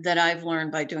that I've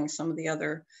learned by doing some of the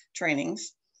other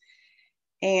trainings.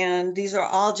 And these are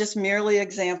all just merely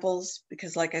examples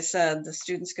because, like I said, the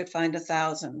students could find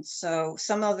 1,000. So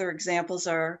some other examples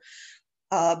are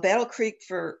Battle Creek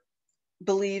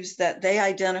believes that they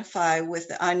identify with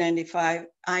the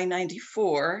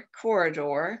I-94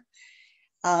 corridor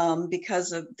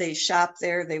because they shop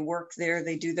there, they work there,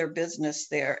 they do their business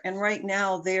there. And right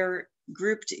now they're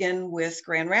grouped in with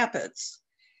Grand Rapids,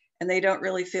 and they don't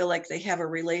really feel like they have a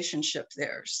relationship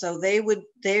there. So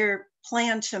they're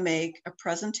plan to make a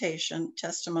presentation,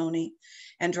 testimony,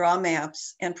 and draw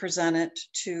maps and present it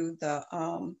to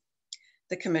the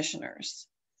commissioners.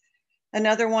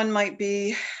 Another one might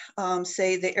be,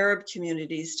 say, the Arab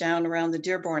communities down around the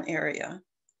Dearborn area.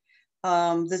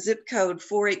 The zip code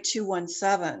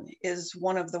 48217 is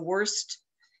one of the worst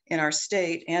in our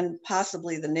state and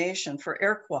possibly the nation for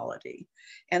air quality.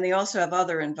 And they also have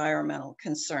other environmental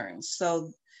concerns.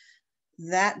 So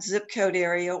that zip code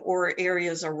area or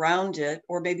areas around it,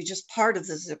 or maybe just part of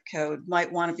the zip code,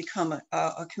 might want to become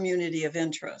a community of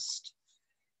interest.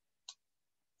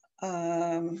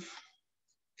 Then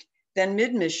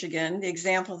mid-Michigan, the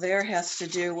example there has to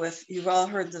do with, you've all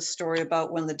heard the story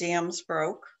about when the dams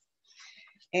broke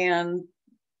and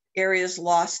areas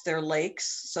lost their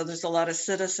lakes. So there's a lot of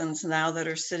citizens now that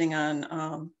are sitting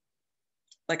on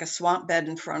like a swamp bed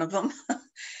in front of them.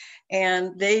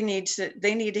 And they need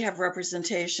to have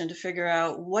representation to figure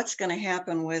out what's going to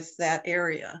happen with that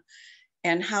area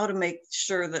and how to make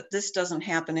sure that this doesn't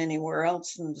happen anywhere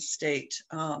else in the state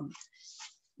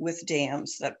with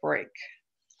dams that break.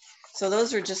 So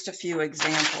those are just a few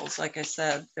examples. Like I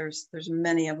said, there's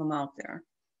many of them out there.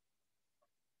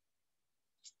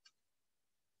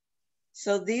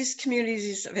 So these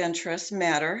communities of interest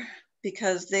matter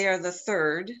because they are the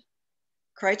third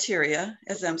criteria,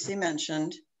 as MC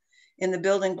mentioned, in the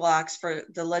building blocks for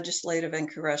the legislative and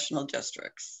congressional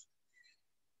districts.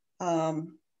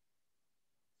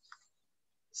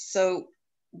 So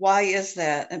why is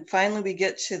that? And finally, we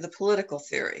get to the political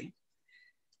theory.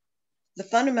 The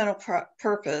fundamental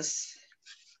purpose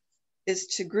is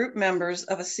to group members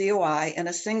of a COI in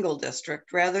a single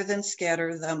district rather than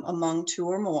scatter them among two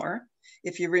or more.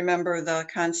 If you remember the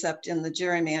concept in the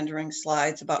gerrymandering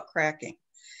slides about cracking.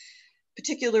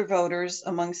 Particular voters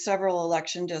among several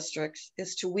election districts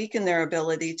is to weaken their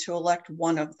ability to elect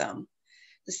one of them.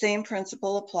 The same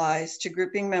principle applies to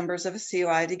grouping members of a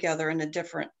COI together in a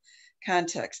different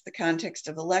context, the context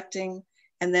of electing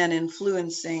and then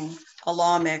influencing a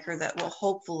lawmaker that will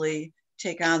hopefully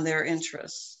take on their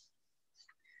interests.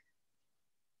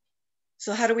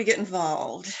 So how do we get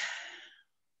involved?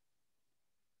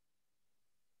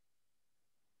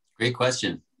 Great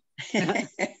question.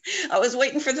 I was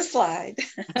waiting for the slide.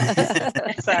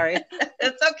 Sorry.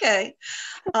 It's okay.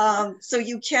 So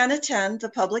you can attend the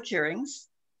public hearings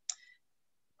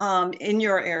in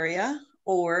your area,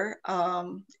 or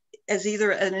as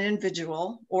either an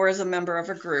individual or as a member of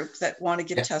a group that want to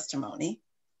give testimony.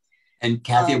 And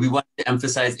Kathy, we want to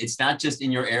emphasize, it's not just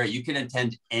in your area. You can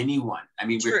attend anyone. I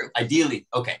mean, ideally,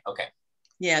 okay.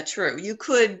 Yeah, true. You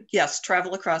could, yes,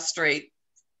 travel across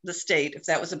the state if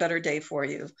that was a better day for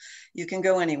you. You can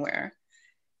go anywhere.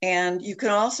 And you can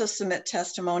also submit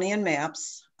testimony and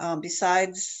maps.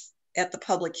 Besides at the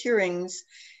public hearings,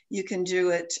 you can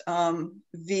do it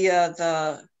via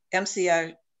the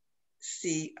MICRC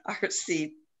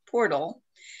portal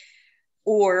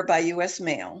or by US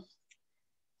mail.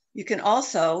 You can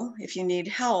also, if you need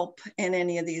help in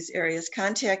any of these areas,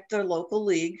 contact the local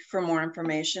league for more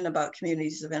information about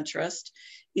communities of interest,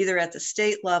 either at the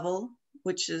state level,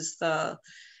 which is the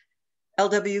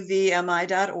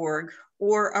lwvmi.org,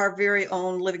 or our very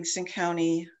own Livingston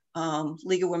County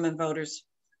League of Women Voters,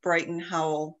 Brighton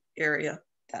Howell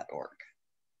area.org.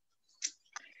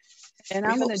 And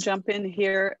I'm going to jump in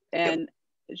here and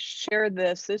share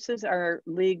this. This is our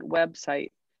league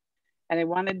website. And I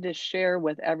wanted to share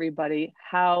with everybody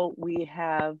how we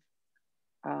have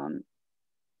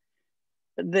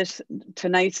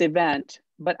tonight's event.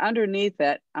 But underneath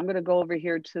it, I'm going to go over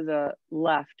here to the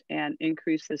left and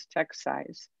increase this text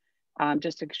size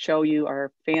just to show you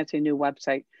our fancy new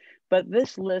website. But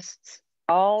this lists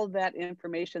all that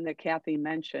information that Kathy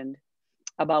mentioned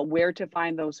about where to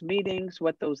find those meetings,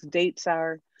 what those dates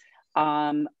are,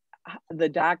 the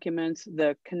documents,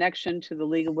 the connection to the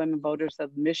League of Women Voters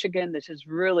of Michigan. This is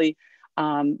really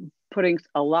putting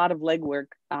a lot of legwork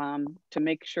to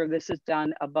make sure this is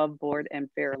done above board and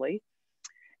fairly.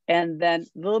 And then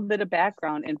a little bit of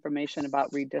background information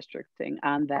about redistricting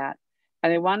on that.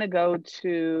 And I want to go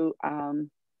to,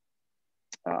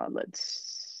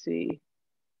 let's see.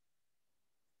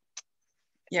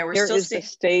 Yeah, we're Here still is the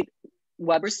state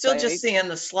website. We're still just seeing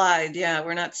the slide. Yeah,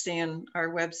 we're not seeing our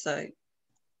website.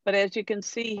 But as you can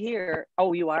see here,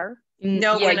 oh, you are?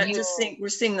 No, yeah, we're not just seeing, we're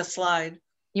seeing the slide.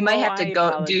 You might have to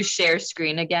go do share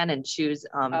screen again and choose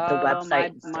the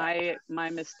website. My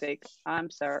mistake.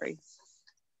 I'm sorry.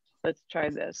 Let's try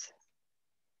this.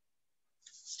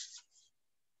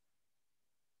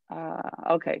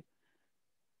 Okay.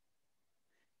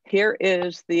 Here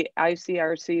is the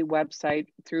MICRC website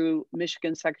through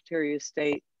Michigan Secretary of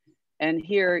State. And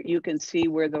here you can see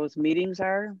where those meetings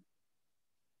are,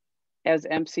 as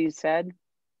MC said.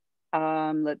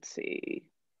 Let's see.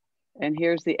 And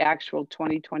here's the actual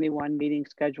 2021 meeting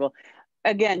schedule.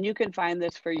 Again, you can find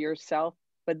this for yourself,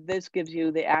 but this gives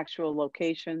you the actual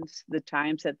locations, the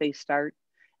times that they start,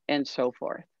 and so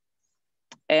forth.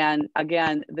 And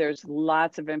again, there's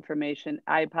lots of information.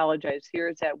 I apologize.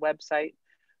 Here's that website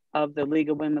of the League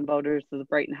of Women Voters of the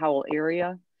Brighton Howell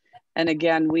area. And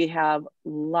again, we have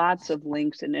lots of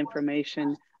links and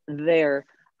information there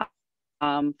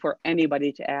for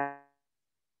anybody to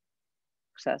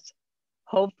access.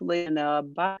 Hopefully in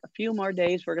about a few more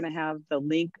days, we're going to have the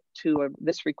link to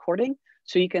this recording,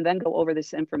 so you can then go over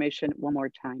this information one more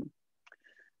time.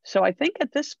 So I think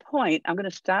at this point, I'm going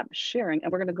to stop sharing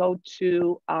and we're going to go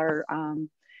to our,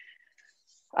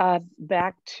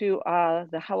 back to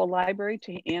the Howell Library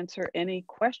to answer any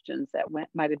questions that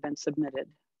might have been submitted.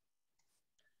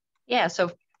 Yeah,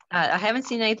 so I haven't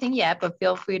seen anything yet, but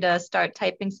feel free to start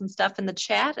typing some stuff in the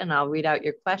chat and I'll read out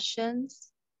your questions.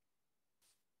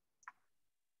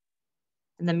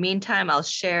 In the meantime, I'll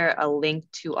share a link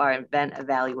to our event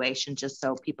evaluation just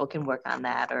so people can work on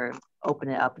that or open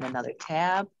it up in another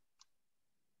tab.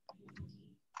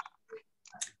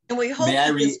 And we hope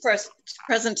that this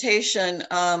presentation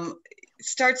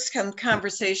starts some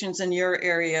conversations in your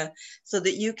area so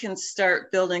that you can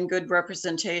start building good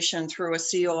representation through a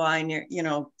COI, you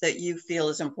know, that you feel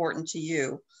is important to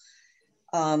you.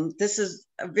 This is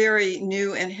a very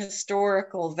new and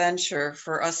historical venture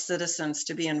for us citizens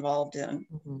to be involved in.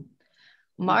 Mm-hmm.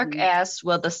 Mark asked,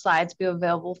 will the slides be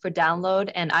available for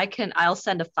download? And I'll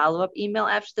send a follow-up email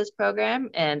after this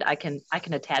program, and I can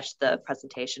attach the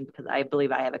presentation because I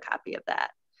believe I have a copy of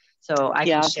that. So I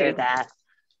can share that.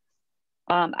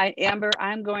 Amber,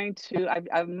 I'm going to,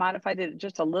 I've modified it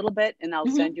just a little bit, and I'll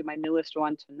send you my newest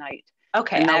one tonight.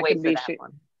 Okay, and I'll wait for that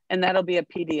one. And that'll be a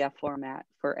PDF format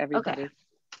for everybody. Okay.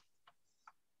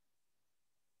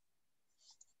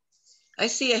 I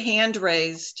see a hand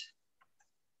raised.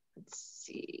 Let's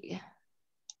see.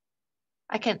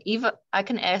 I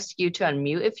can ask you to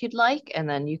unmute if you'd like, and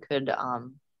then you could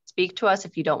speak to us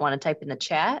if you don't want to type in the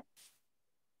chat.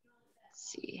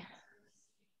 Let's see.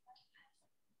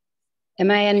 Am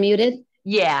I unmuted?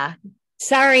 Yeah.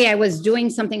 Sorry, I was doing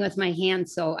something with my hand,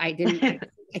 so I didn't.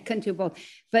 I couldn't do both.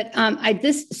 But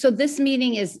this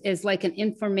meeting is like an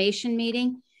information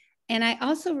meeting, and I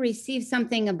also received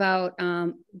something about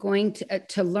going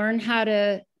to learn how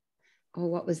to. Oh,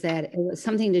 what was that? It was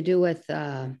something to do with.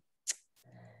 Hang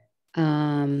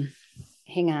on,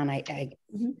 I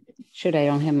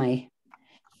don't have my.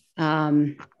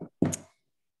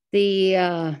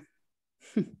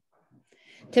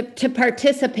 To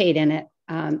participate in it,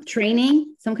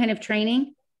 training, some kind of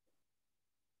training.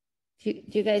 Do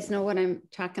you guys know what I'm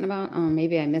talking about? Oh,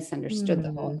 maybe I misunderstood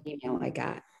the whole email I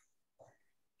got.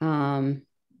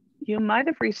 You might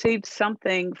have received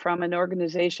something from an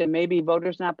organization, maybe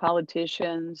Voters Not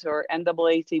Politicians or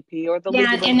NAACP or the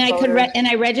League of and I Voters.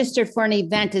 I registered for an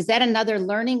event. Is that another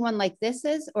learning one like this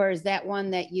is, or is that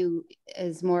one that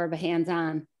is more of a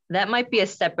hands-on? That might be a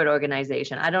separate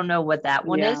organization. I don't know what that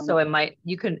one is. So it might,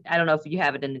 I don't know if you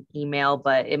have it in an email,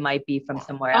 but it might be from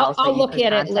somewhere else. I'll look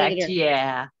at it later.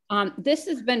 Yeah. This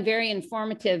has been very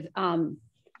informative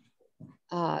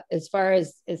as far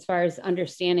as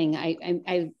understanding.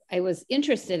 I was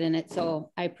interested in it,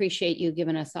 so I appreciate you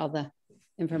giving us all the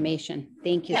information.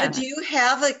 Thank you. Yeah, do you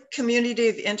have a community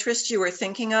of interest you were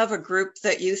thinking of, a group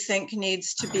that you think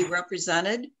needs to be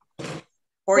represented?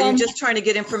 Or are you just trying to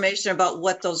get information about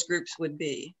what those groups would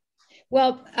be?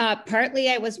 Well, partly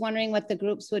I was wondering what the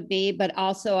groups would be, but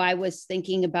also I was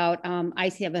thinking about,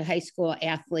 I have a high school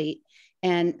athlete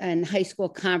and high school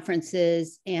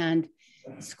conferences and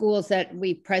schools that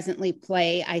we presently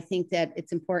play. I think that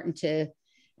it's important to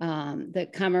the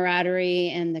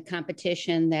camaraderie and the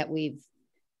competition that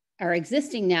are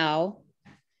existing now,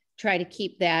 try to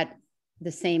keep that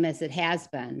the same as it has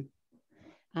been.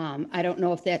 I don't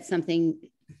know if that's something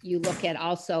you look at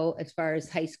also as far as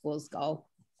high schools go.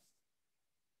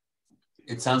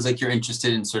 It sounds like you're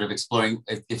interested in sort of exploring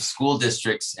if school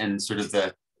districts and sort of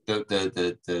the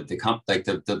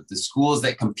schools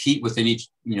that compete within each,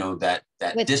 that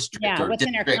district or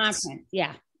within districts. Our conference.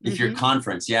 Yeah. If your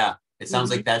conference, it sounds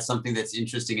like that's something that's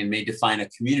interesting and may define a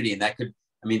community, and that could,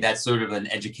 that's sort of an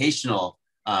educational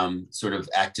sort of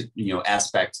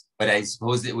aspect, but I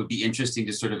suppose it would be interesting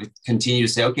to sort of continue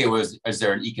to say, okay, well, is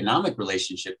there an economic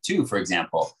relationship too, for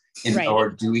example, or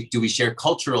do we share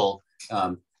cultural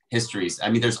histories?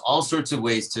 There's all sorts of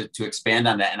ways to expand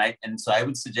on that, and so I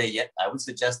would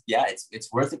suggest, it's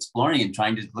worth exploring and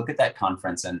trying to look at that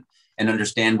conference and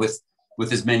understand with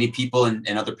as many people and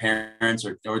other parents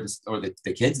or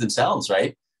the kids themselves,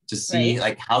 right? To see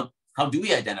like how do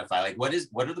we identify, like what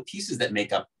are the pieces that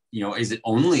make up, is it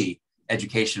only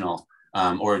educational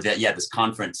or that, this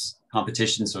conference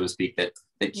competition, so to speak, that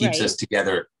keeps us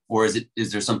together, or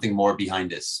is there something more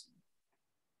behind this?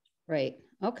 Right.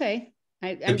 Okay.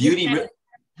 The beauty,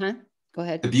 Go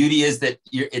ahead. The beauty is that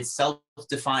it's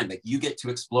self-defined, like you get to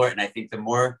explore it. And I think the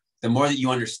more that you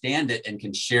understand it and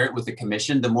can share it with the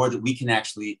commission, the more that we can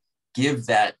actually give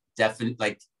that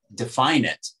define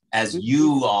it as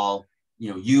you all,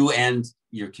 you and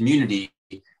your community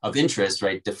of interest,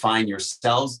 right? Define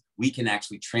yourselves. We can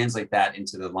actually translate that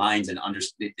into the lines and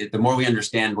understand. The more we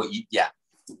understand what we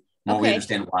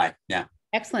understand why. Yeah.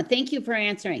 Excellent. Thank you for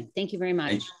answering. Thank you very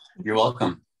much. You're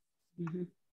welcome.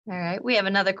 All right. We have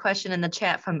another question in the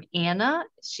chat from Anna.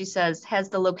 She says, has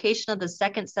the location of the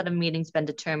second set of meetings been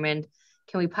determined?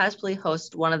 Can we possibly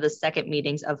host one of the second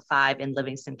meetings of 5 in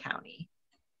Livingston County?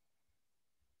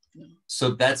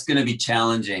 So that's going to be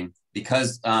challenging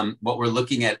because what we're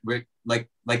looking at, like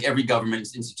every government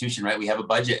institution, right? We have a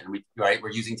budget, and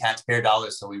we're using taxpayer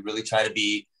dollars. So we really try to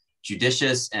be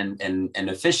judicious and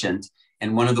efficient.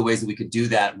 And one of the ways that we could do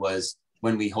that was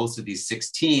when we hosted these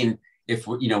 16, if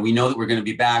we know that we're going to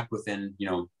be back within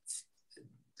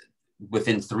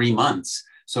 3 months.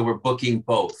 So we're booking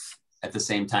both at the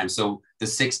same time. So the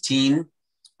 16,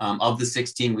 of the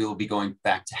 16, we will be going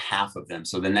back to half of them.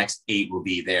 So the next 8 will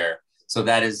be there. So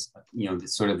that is,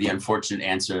 sort of the unfortunate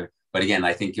answer. But again,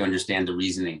 I think you understand the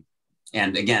reasoning.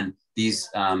 And again, these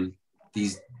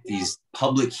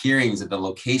public hearings at the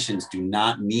locations do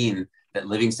not mean that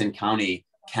Livingston County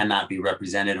cannot be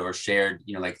represented or shared.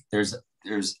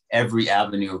 There's every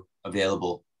avenue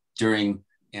available during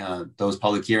those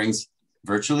public hearings,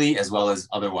 virtually as well as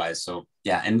otherwise. So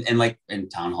yeah, and like in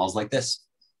town halls like this.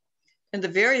 And the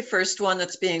very first one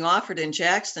that's being offered in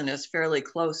Jackson is fairly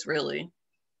close, really.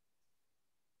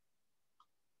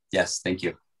 Yes, thank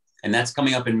you. And that's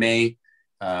coming up in May.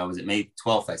 Was it May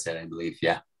 12th? I said, I believe.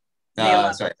 Yeah. May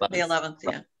 11th, sorry, 11th. May 11th,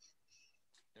 yeah.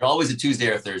 They're always a Tuesday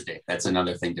or Thursday. That's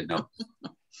another thing to know.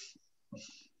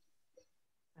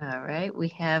 All right, we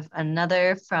have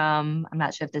another from, I'm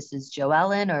not sure if this is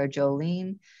Joellen or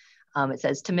Jolene. It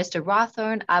says, to Mr.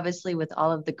 Rawthorne, obviously with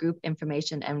all of the group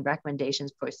information and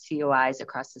recommendations for COIs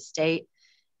across the state,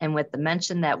 and with the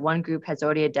mention that one group has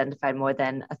already identified more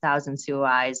than 1,000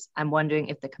 COIs, I'm wondering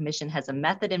if the commission has a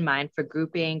method in mind for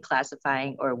grouping,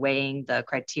 classifying, or weighing the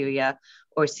criteria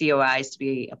or COIs to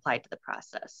be applied to the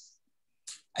process.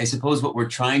 I suppose what we're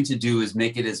trying to do is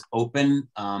make it as open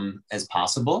as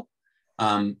possible,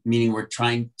 meaning we're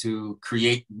trying to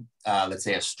create, let's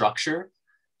say, a structure.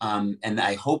 And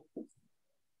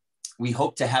we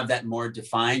hope to have that more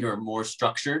defined or more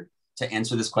structured to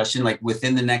answer this question, like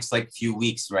within the next few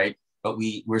weeks, right? But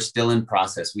we're still in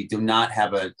process. We do not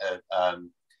have a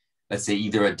let's say,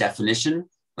 either a definition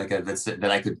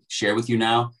that I could share with you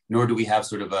now, nor do we have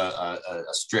sort of a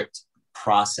strict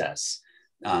process.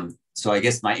 So I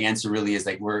guess my answer really is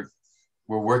we're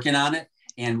working on it,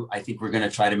 and I think we're going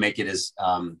to try to make it as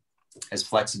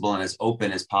flexible and as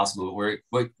open as possible.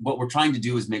 What we're trying to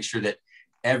do is make sure that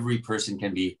every person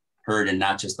can be heard, and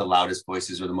not just the loudest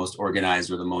voices or the most organized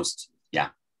or the most, yeah.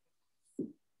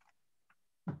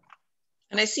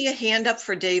 And I see a hand up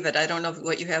for David. I don't know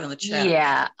what you have in the chat.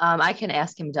 Yeah, I can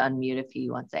ask him to unmute if he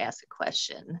wants to ask a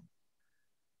question.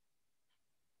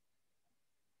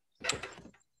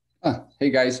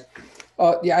 Hey guys.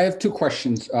 Yeah, I have 2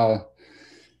 questions.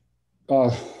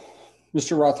 Mr.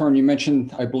 Rawthorne, you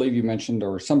mentioned, I believe you mentioned,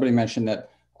 or somebody mentioned,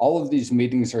 that all of these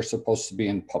meetings are supposed to be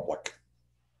in public.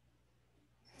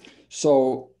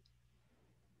 So,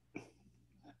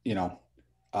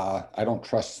 I don't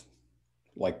trust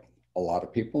a lot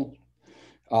of people.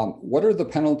 What are the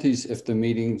penalties if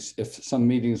some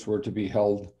meetings were to be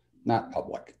held not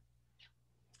public?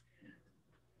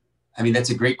 I mean, that's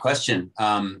a great question.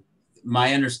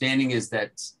 My understanding is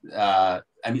that,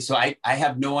 so I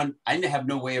have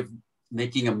no way of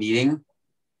making a meeting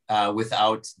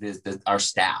without our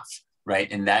staff,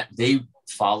 right? And that they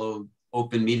follow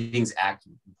Open Meetings Act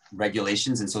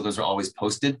regulations. And so those are always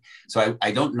posted. So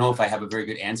I don't know if I have a very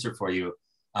good answer for you.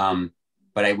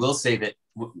 But I will say that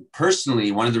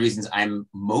personally, one of the reasons I'm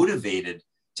motivated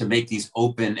to make these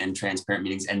open and transparent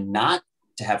meetings and not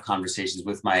to have conversations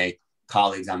with my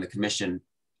colleagues on the commission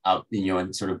out,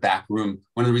 in sort of back room.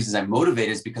 One of the reasons I'm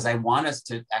motivated is because I want us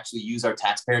to actually use our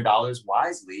taxpayer dollars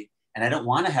wisely. And I don't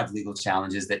want to have legal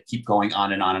challenges that keep going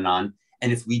on and on and on.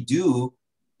 And if we do,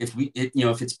 if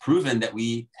it's proven that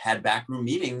we had backroom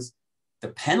meetings, the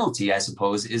penalty, I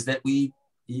suppose, is that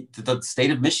the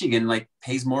state of Michigan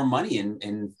pays more money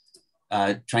in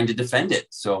trying to defend it.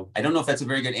 So I don't know if that's a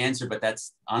very good answer, but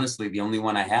that's honestly the only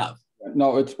one I have.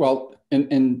 No,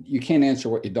 and you can't answer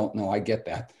what you don't know. I get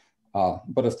that.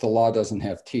 But if the law doesn't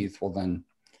have teeth, well, then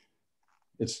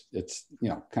it's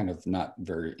kind of not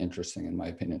very interesting in my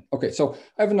opinion. Okay, so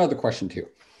I have another question too.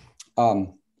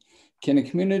 Can a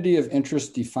community of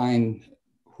interest define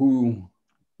who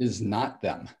is not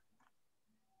them?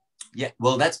 Yeah,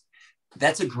 well,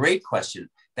 that's a great question.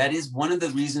 That is one of the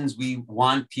reasons we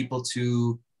want people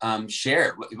to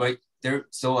share. Right there.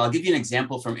 So I'll give you an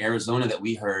example from Arizona that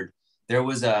we heard. There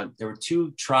were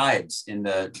 2 tribes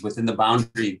within the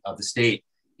boundary of the state,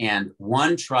 and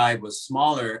one tribe was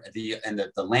smaller, and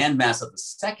the landmass of the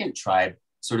second tribe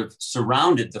sort of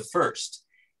surrounded the first.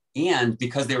 And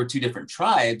because they were 2 different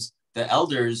tribes, the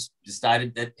elders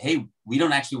decided that, hey, we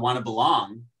don't actually want to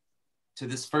belong to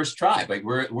this first tribe.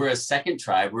 We're a second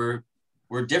tribe.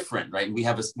 We're different, right? And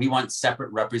we want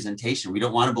separate representation. We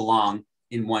don't want to belong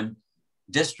in one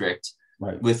district,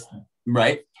 right?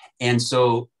 Right. And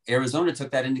so Arizona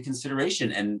took that into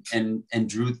consideration and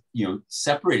drew,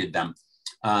 separated them.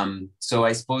 So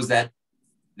I suppose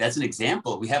that's an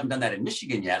example. We haven't done that in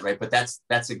Michigan yet, right? But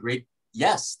that's a great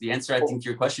yes. The answer, I think, to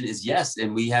your question is yes.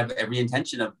 And we have every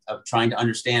intention of trying to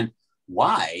understand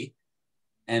why.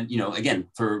 And, again,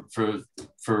 for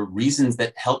reasons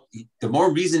that help, the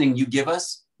more reasoning you give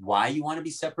us why you want to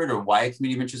be separate or why a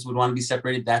community of interest would want to be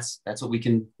separated, that's what we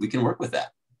can work with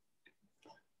that.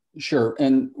 Sure.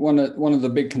 And one of the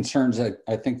big concerns I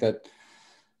think that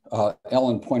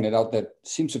Ellen pointed out that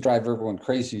seems to drive everyone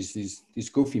crazy is these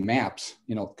goofy maps,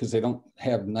 because they don't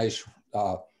have nice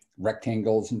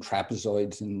rectangles and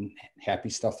trapezoids and happy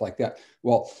stuff like that.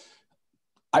 Well,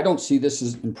 I don't see this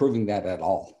as improving that at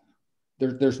all.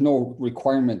 There's no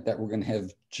requirement that we're going to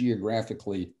have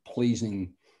geographically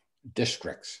pleasing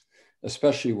districts,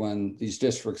 especially when these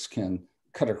districts can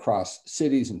cut across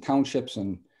cities and townships.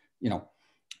 And,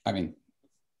 I mean,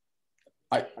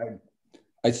 I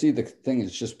see the thing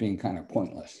as just being kind of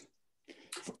pointless.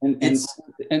 But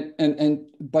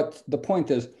the point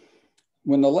is,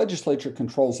 when the legislature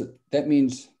controls it, that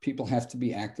means people have to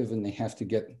be active and they have to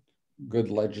get good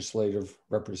legislative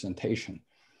representation.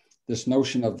 This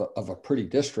notion of a pretty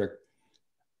district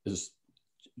is,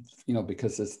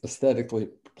 because it's aesthetically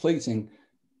pleasing,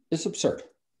 is absurd.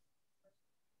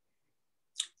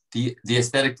 The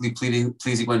aesthetically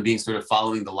pleasing one being sort of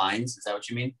following the lines. Is that what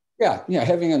you mean? Yeah,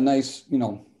 having a nice,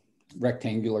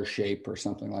 rectangular shape or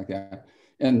something like that.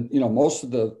 And, most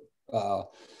of the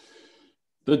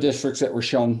districts that were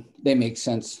shown, they make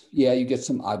sense. Yeah, you get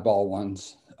some oddball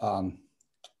ones.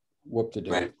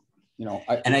 Whoop-de-doo. Right.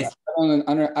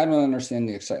 I don't understand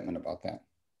the excitement about that.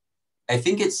 I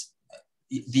think it's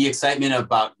the excitement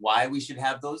about why we should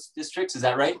have those districts. Is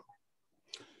that right?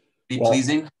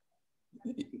 Pleasing?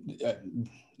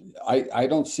 I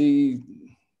don't see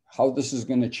how this is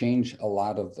going to change a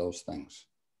lot of those things.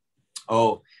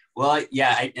 Oh, well,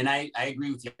 yeah, I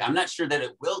agree with you. I'm not sure that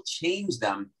it will change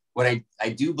them. What I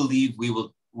do believe we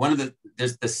will,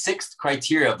 there's the sixth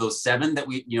criteria of those seven that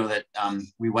we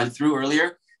went through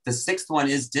earlier. The sixth one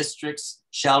is districts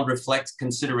shall reflect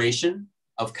consideration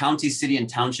of county, city, and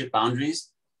township boundaries.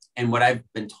 And what I've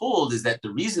been told is that the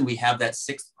reason we have that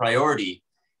sixth priority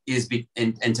is to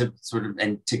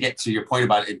get to your point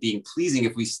about it being pleasing,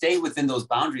 if we stay within those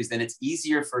boundaries, then it's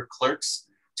easier for clerks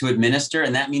to administer.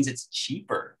 And that means it's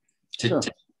cheaper to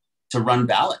run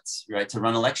ballots, right? To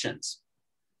run elections.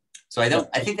 So I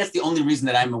think that's the only reason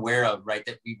that I'm aware of, right?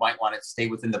 That we might want to stay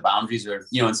within the boundaries, or,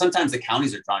 and sometimes the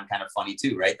counties are drawn kind of funny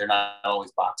too, right? They're not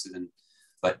always boxes,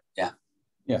 but yeah.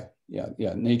 Yeah.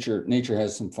 Nature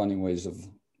has some funny ways of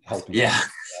helping. Yeah.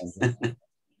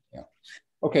 Yeah.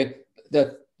 Okay.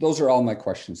 Those are all my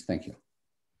questions. Thank you.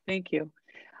 Thank you.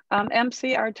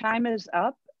 MC, our time is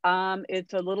up.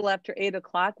 It's a little after 8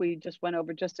 o'clock. We just went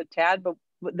over just a tad, but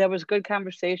there was good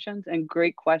conversations and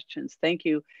great questions. Thank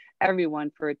you,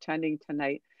 everyone, for attending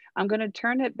tonight. I'm going to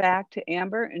turn it back to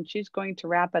Amber, and she's going to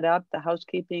wrap it up, the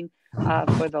housekeeping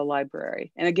for the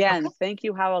library. And again, thank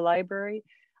you, Howell Library,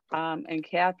 and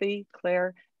Kathy,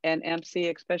 Claire, and MC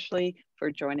especially for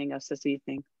joining us this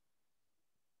evening.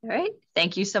 All right.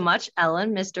 Thank you so much,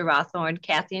 Ellen, Mr. Rothorn,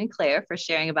 Kathy, and Claire for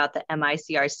sharing about the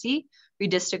MICRC,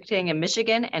 redistricting in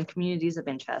Michigan, and communities of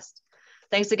interest.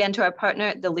 Thanks again to our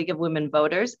partner, the League of Women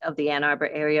Voters of the Ann Arbor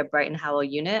Area Brighton Howell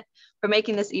Unit, for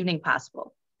making this evening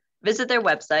possible. Visit their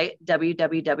website,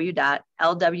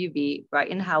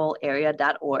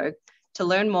 www.lwvbrightonhowellarea.org, to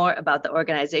learn more about the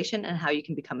organization and how you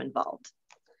can become involved.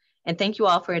 And thank you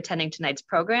all for attending tonight's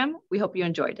program. We hope you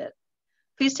enjoyed it.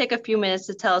 Please take a few minutes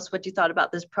to tell us what you thought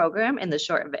about this program in the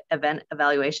short event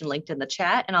evaluation linked in the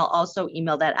chat. And I'll also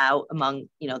email that out among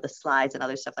the slides and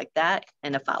other stuff like that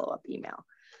in a follow-up email.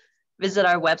 Visit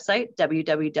our website,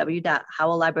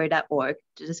 www.howelllibrary.org,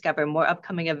 to discover more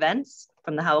upcoming events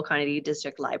from the Howell County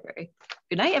District Library.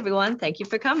 Good night, everyone. Thank you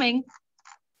for coming.